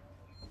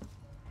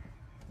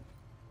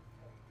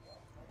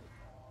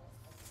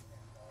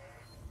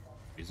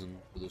 Reason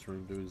for this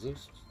room to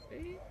exist.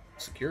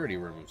 Security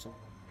room or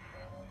something.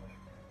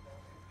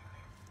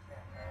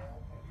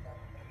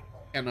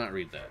 Cannot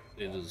read that.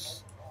 It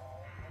is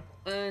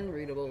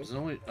unreadable. Is it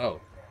only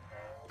oh.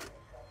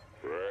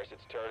 First,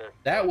 it's Turner.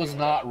 That was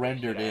not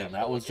rendered in.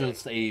 That was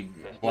just a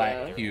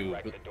black cube.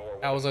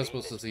 How was I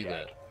supposed to see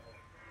that?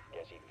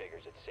 Guess he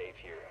figures it's safe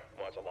here.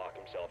 Wants to lock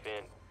himself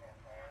in.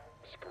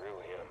 Screw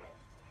him.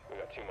 We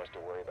got too much to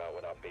worry about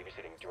without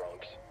babysitting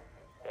drunks.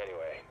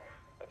 Anyway,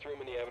 I threw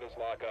him in the evidence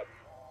lockup.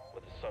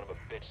 Let the son of a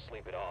bitch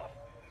sleep it off.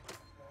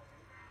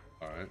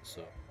 Alright,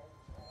 so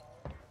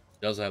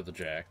does have the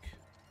jack.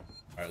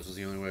 Alright, this is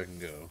the only way I can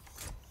go.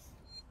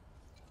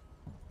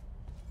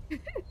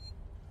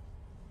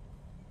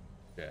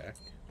 Jack.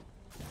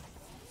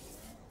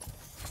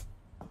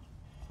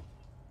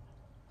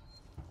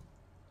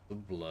 The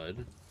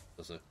blood.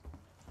 What's it?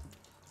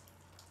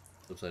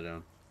 Upside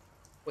down.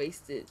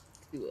 Wasted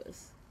to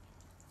us.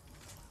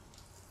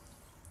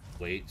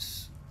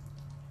 Waits.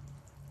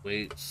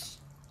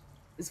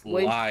 It's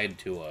lied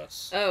to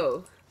us.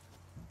 Oh.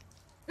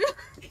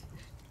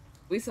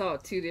 We saw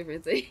 2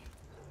 different things.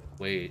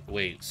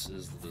 Waits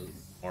is the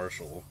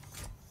marshal.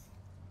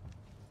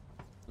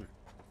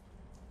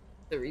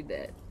 To read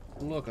that.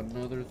 Look,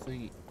 another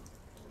thing.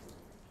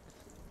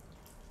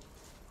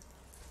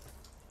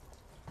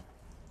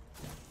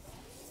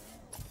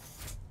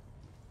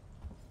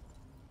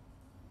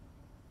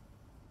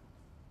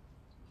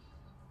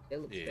 It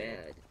looks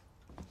bad.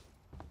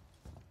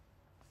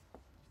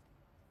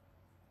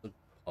 The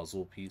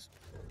puzzle piece.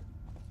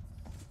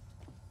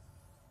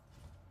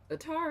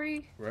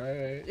 Atari.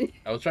 Right.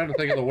 I was trying to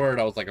think of the word.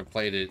 I was like, I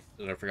played it,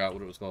 and I forgot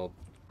what it was called.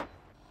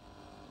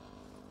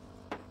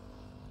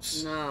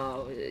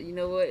 No, you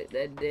know what?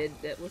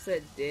 What's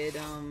that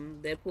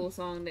Deadpool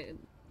song that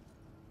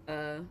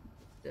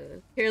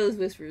the Careless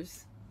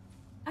Whispers.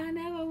 I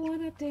never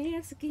wanna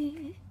dance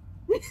again.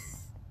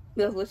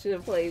 That's what should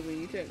have played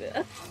when you turned it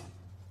up.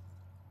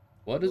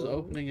 What is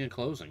opening and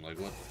closing? Like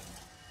what?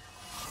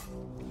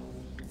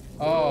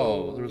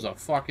 Oh, there was a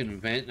fucking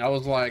vent. I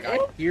was like, I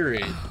hear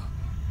it.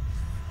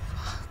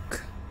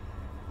 Fuck.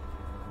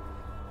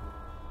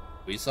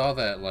 We saw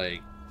that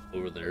like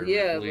over there.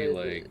 Yeah, really,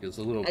 like it's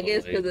a little. I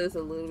guess because it's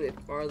a little bit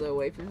farther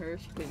away from her,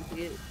 she couldn't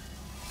see it.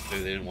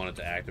 Maybe they didn't want it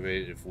to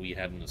activate if we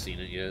hadn't seen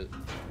it yet.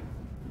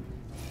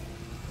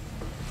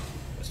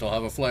 I still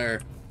have a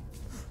flare.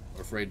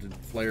 I'm afraid to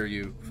flare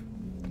you.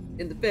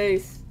 In the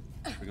face.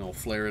 We're gonna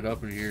flare it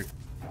up in here.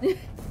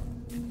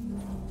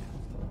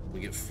 We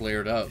get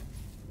flared up.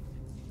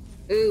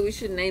 Ooh, we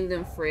should name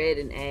them Fred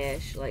and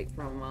Ash, like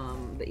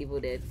from The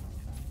Evil Dead.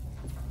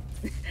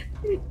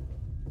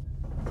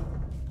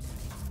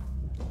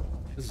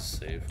 This is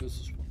safe. This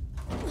is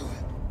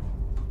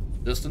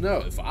just to know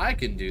if I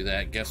can do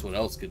that, guess what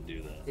else can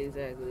do that?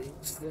 Exactly.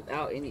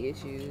 Without any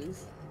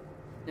issues.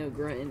 No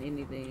grunting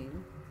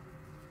anything.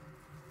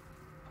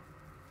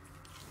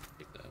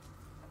 Take that.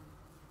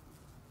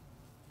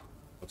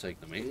 I'll take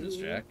the maintenance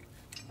jack.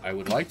 I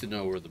would like to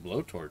know where the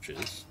blowtorch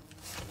is.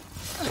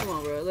 Come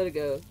on, bro. Let it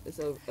go. It's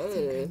over.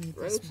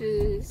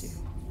 Roaches.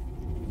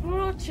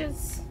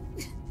 Roaches.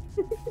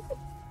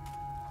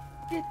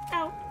 Get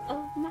out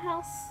of my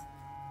house.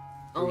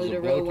 Only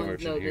the real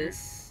ones know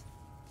this.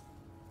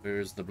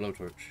 Where's the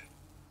blowtorch?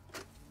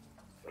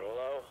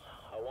 Rolo,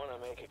 I want to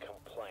make a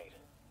complaint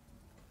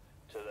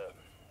to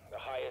the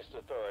highest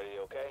authority,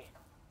 okay?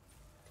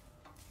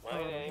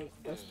 My name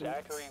is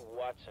Zachary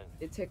Watson.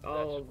 It took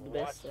all of the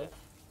best stuff.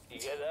 You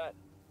get that?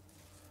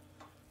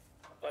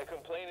 My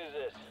complaint is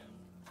this.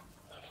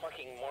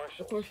 Fucking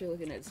marshals. Of course you're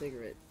looking at a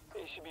cigarette.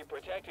 They should be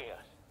protecting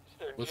us. It's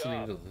their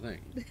Listening job. to the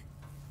thing.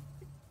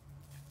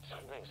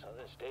 Something's on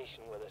this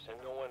station with us and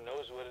no one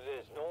knows what it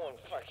is. No one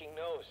fucking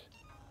knows.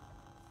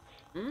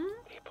 Hmm?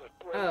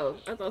 Oh,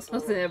 I thought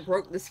something had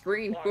broke the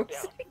screen for a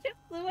second.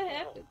 So what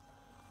happened?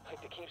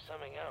 like to keep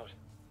something out.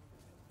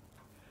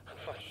 I'm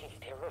fucking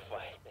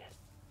terrified, man.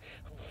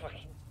 I'm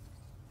fucking...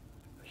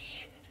 Oh,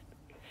 shit.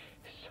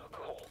 It's so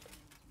cold.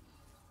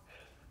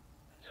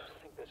 I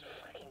don't think this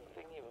fucking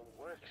thing even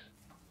works.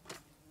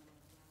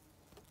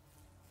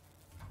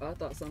 Oh, I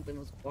thought something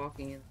was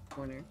walking in the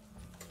corner.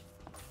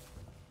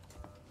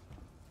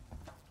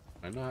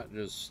 Why not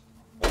just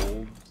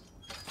hold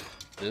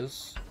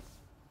this?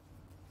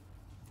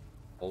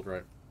 Hold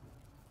right.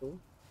 Cool.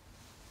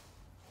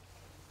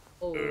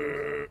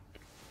 Oh.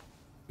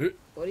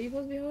 What are you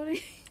supposed to be holding?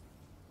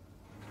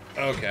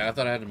 Okay, I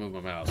thought I had to move my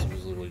mouse. It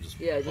was literally just...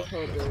 Yeah, just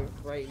hold the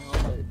right and all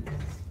buttons.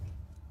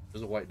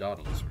 There's a white dot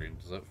on the screen.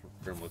 Is that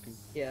where I'm looking?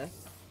 Yeah.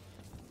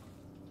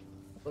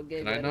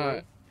 Can I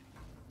not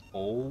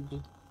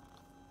hold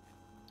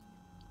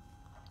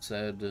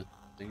said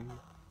thing?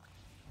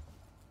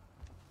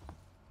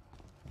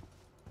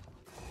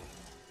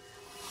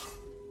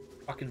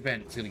 Fucking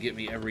vent. It's gonna get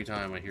me every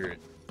time I hear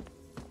it.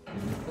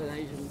 But I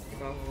usually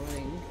take off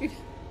running.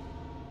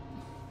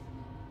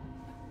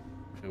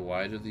 And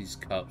why do these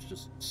cups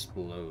just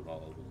explode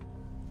all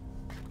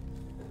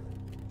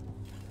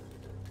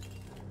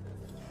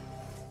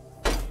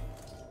over?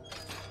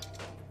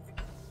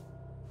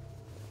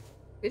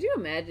 Could you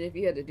imagine if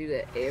you had to do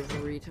that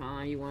every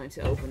time you wanted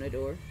to open a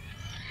door?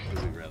 I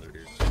would rather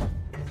do.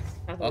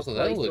 Also,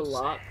 that that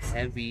looks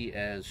heavy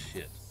as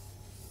shit.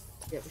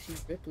 Yeah, but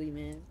she's Ripley,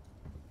 man.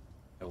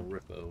 El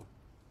Rippo.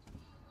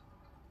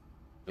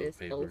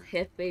 It's El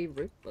Jefe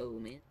Rippo,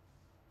 man.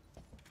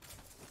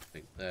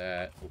 Take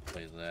that. We'll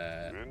play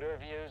that.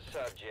 Interview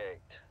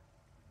subject.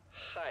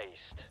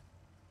 Heist.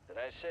 Did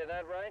I say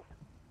that right?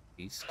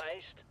 Heist?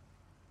 Heist?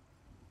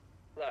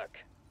 Look,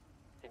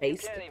 if you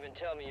can't even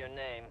tell me your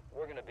name,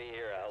 we're gonna be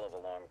here a hell of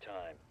a long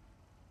time.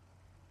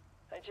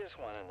 I just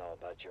want to know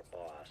about your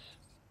boss.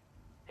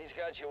 He's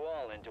got you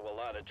all into a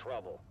lot of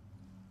trouble.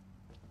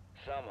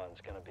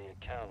 Someone's gonna be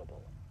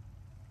accountable.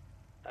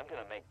 I'm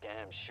gonna make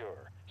damn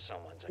sure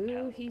someone's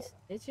accountable. Ooh, he's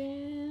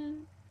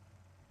snitching.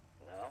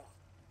 No?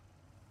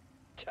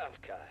 Tough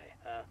guy,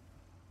 huh?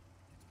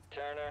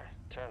 Turner,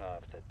 turn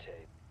off the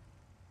tape.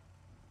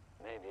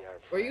 Maybe our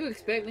Were you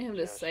expecting him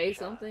to say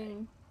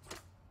something?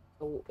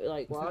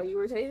 Like while you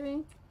were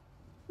taping?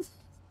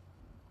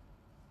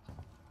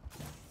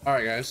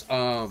 Alright guys,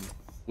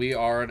 we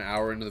are an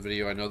hour into the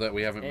video. I know that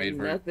we haven't made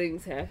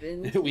nothing's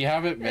happened. We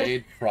haven't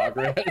made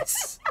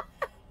progress.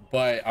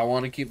 But I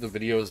want to keep the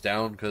videos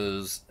down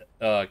because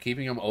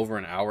keeping them over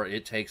an hour,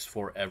 it takes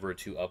forever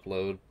to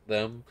upload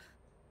them.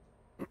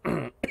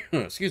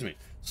 Excuse me.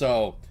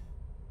 So,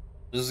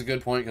 this is a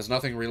good point because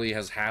nothing really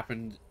has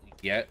happened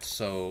yet,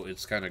 so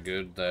it's kind of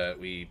good that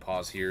we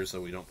pause here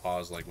so we don't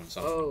pause like when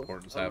something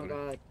important's happening.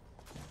 My God.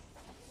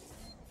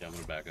 Yeah, I'm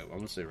going to back up. I'm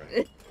going to stay right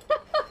here.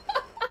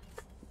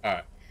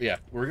 Alright, yeah,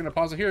 we're going to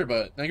pause it here,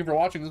 but thank you for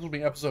watching. This will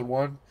be episode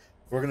 1.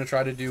 We're going to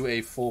try to do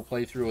a full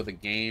playthrough of the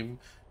game.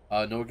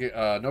 No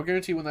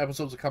guarantee when the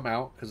episodes will come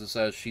out, because it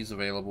says she's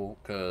available,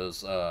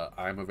 because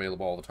I'm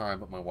available all the time,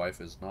 but my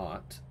wife is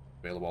not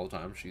available all the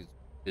time. She's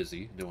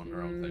busy doing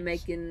her own things.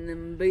 Making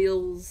them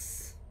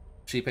bills.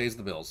 She pays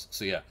the bills,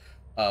 so yeah.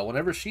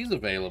 Whenever she's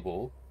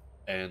available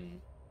and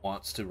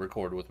wants to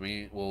record with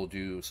me, we'll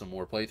do some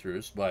more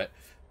playthroughs, but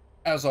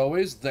as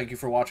always, thank you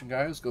for watching,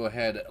 guys. Go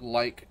ahead,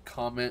 like,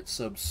 comment,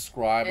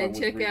 subscribe. And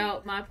check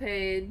out my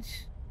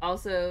page.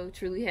 Also,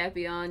 Truly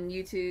Happy on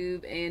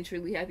YouTube and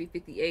Truly Happy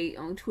 58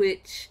 on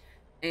Twitch.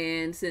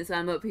 And since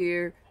I'm up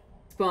here,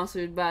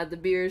 sponsored by the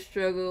Beer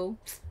Struggle.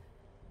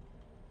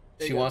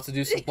 She wants to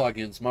do some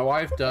plugins. My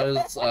wife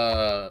does,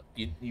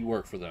 you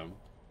work for them.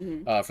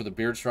 Mm-hmm. For the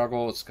Beard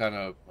Struggle, it's kind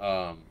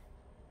of,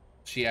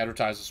 she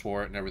advertises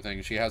for it and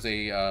everything. She has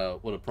a, a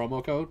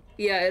promo code?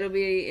 Yeah, it'll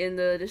be in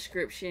the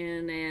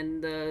description,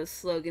 and the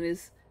slogan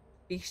is,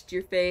 Feast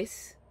Your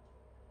Face.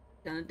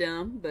 Kind of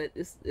dumb, but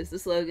it's the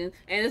slogan.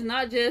 And it's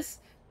not just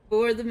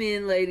for the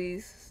men,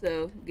 ladies,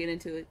 so get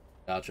into it.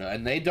 Gotcha.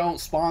 And they don't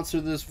sponsor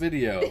this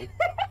video.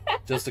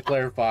 Just to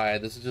clarify,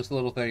 this is just a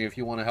little thing if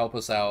you want to help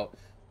us out.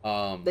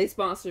 They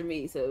sponsor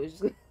me, so it's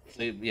just...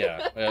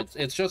 yeah,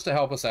 it's just to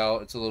help us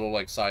out. It's a little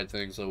like side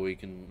thing so we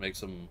can make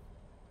some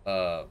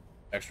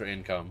extra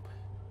income.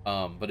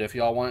 But if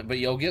y'all want, but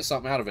you'll get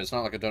something out of it. It's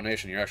not like a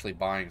donation. You're actually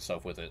buying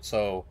stuff with it.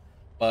 So,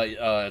 but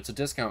it's a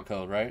discount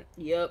code, right?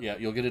 Yep. Yeah,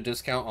 you'll get a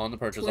discount on the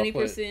purchase.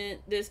 20%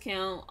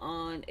 discount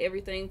on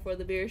everything for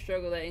the Beard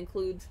Struggle. That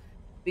includes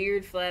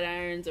beard flat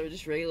irons or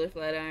just regular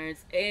flat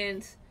irons,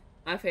 and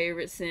my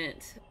favorite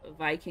scent,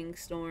 Viking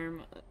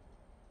Storm.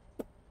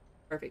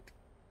 Perfect.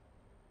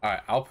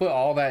 Alright, I'll put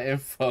all that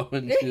info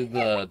into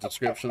the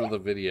description of the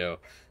video.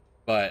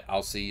 But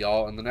I'll see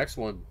y'all in the next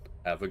one.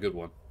 Have a good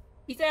one.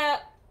 Peace out.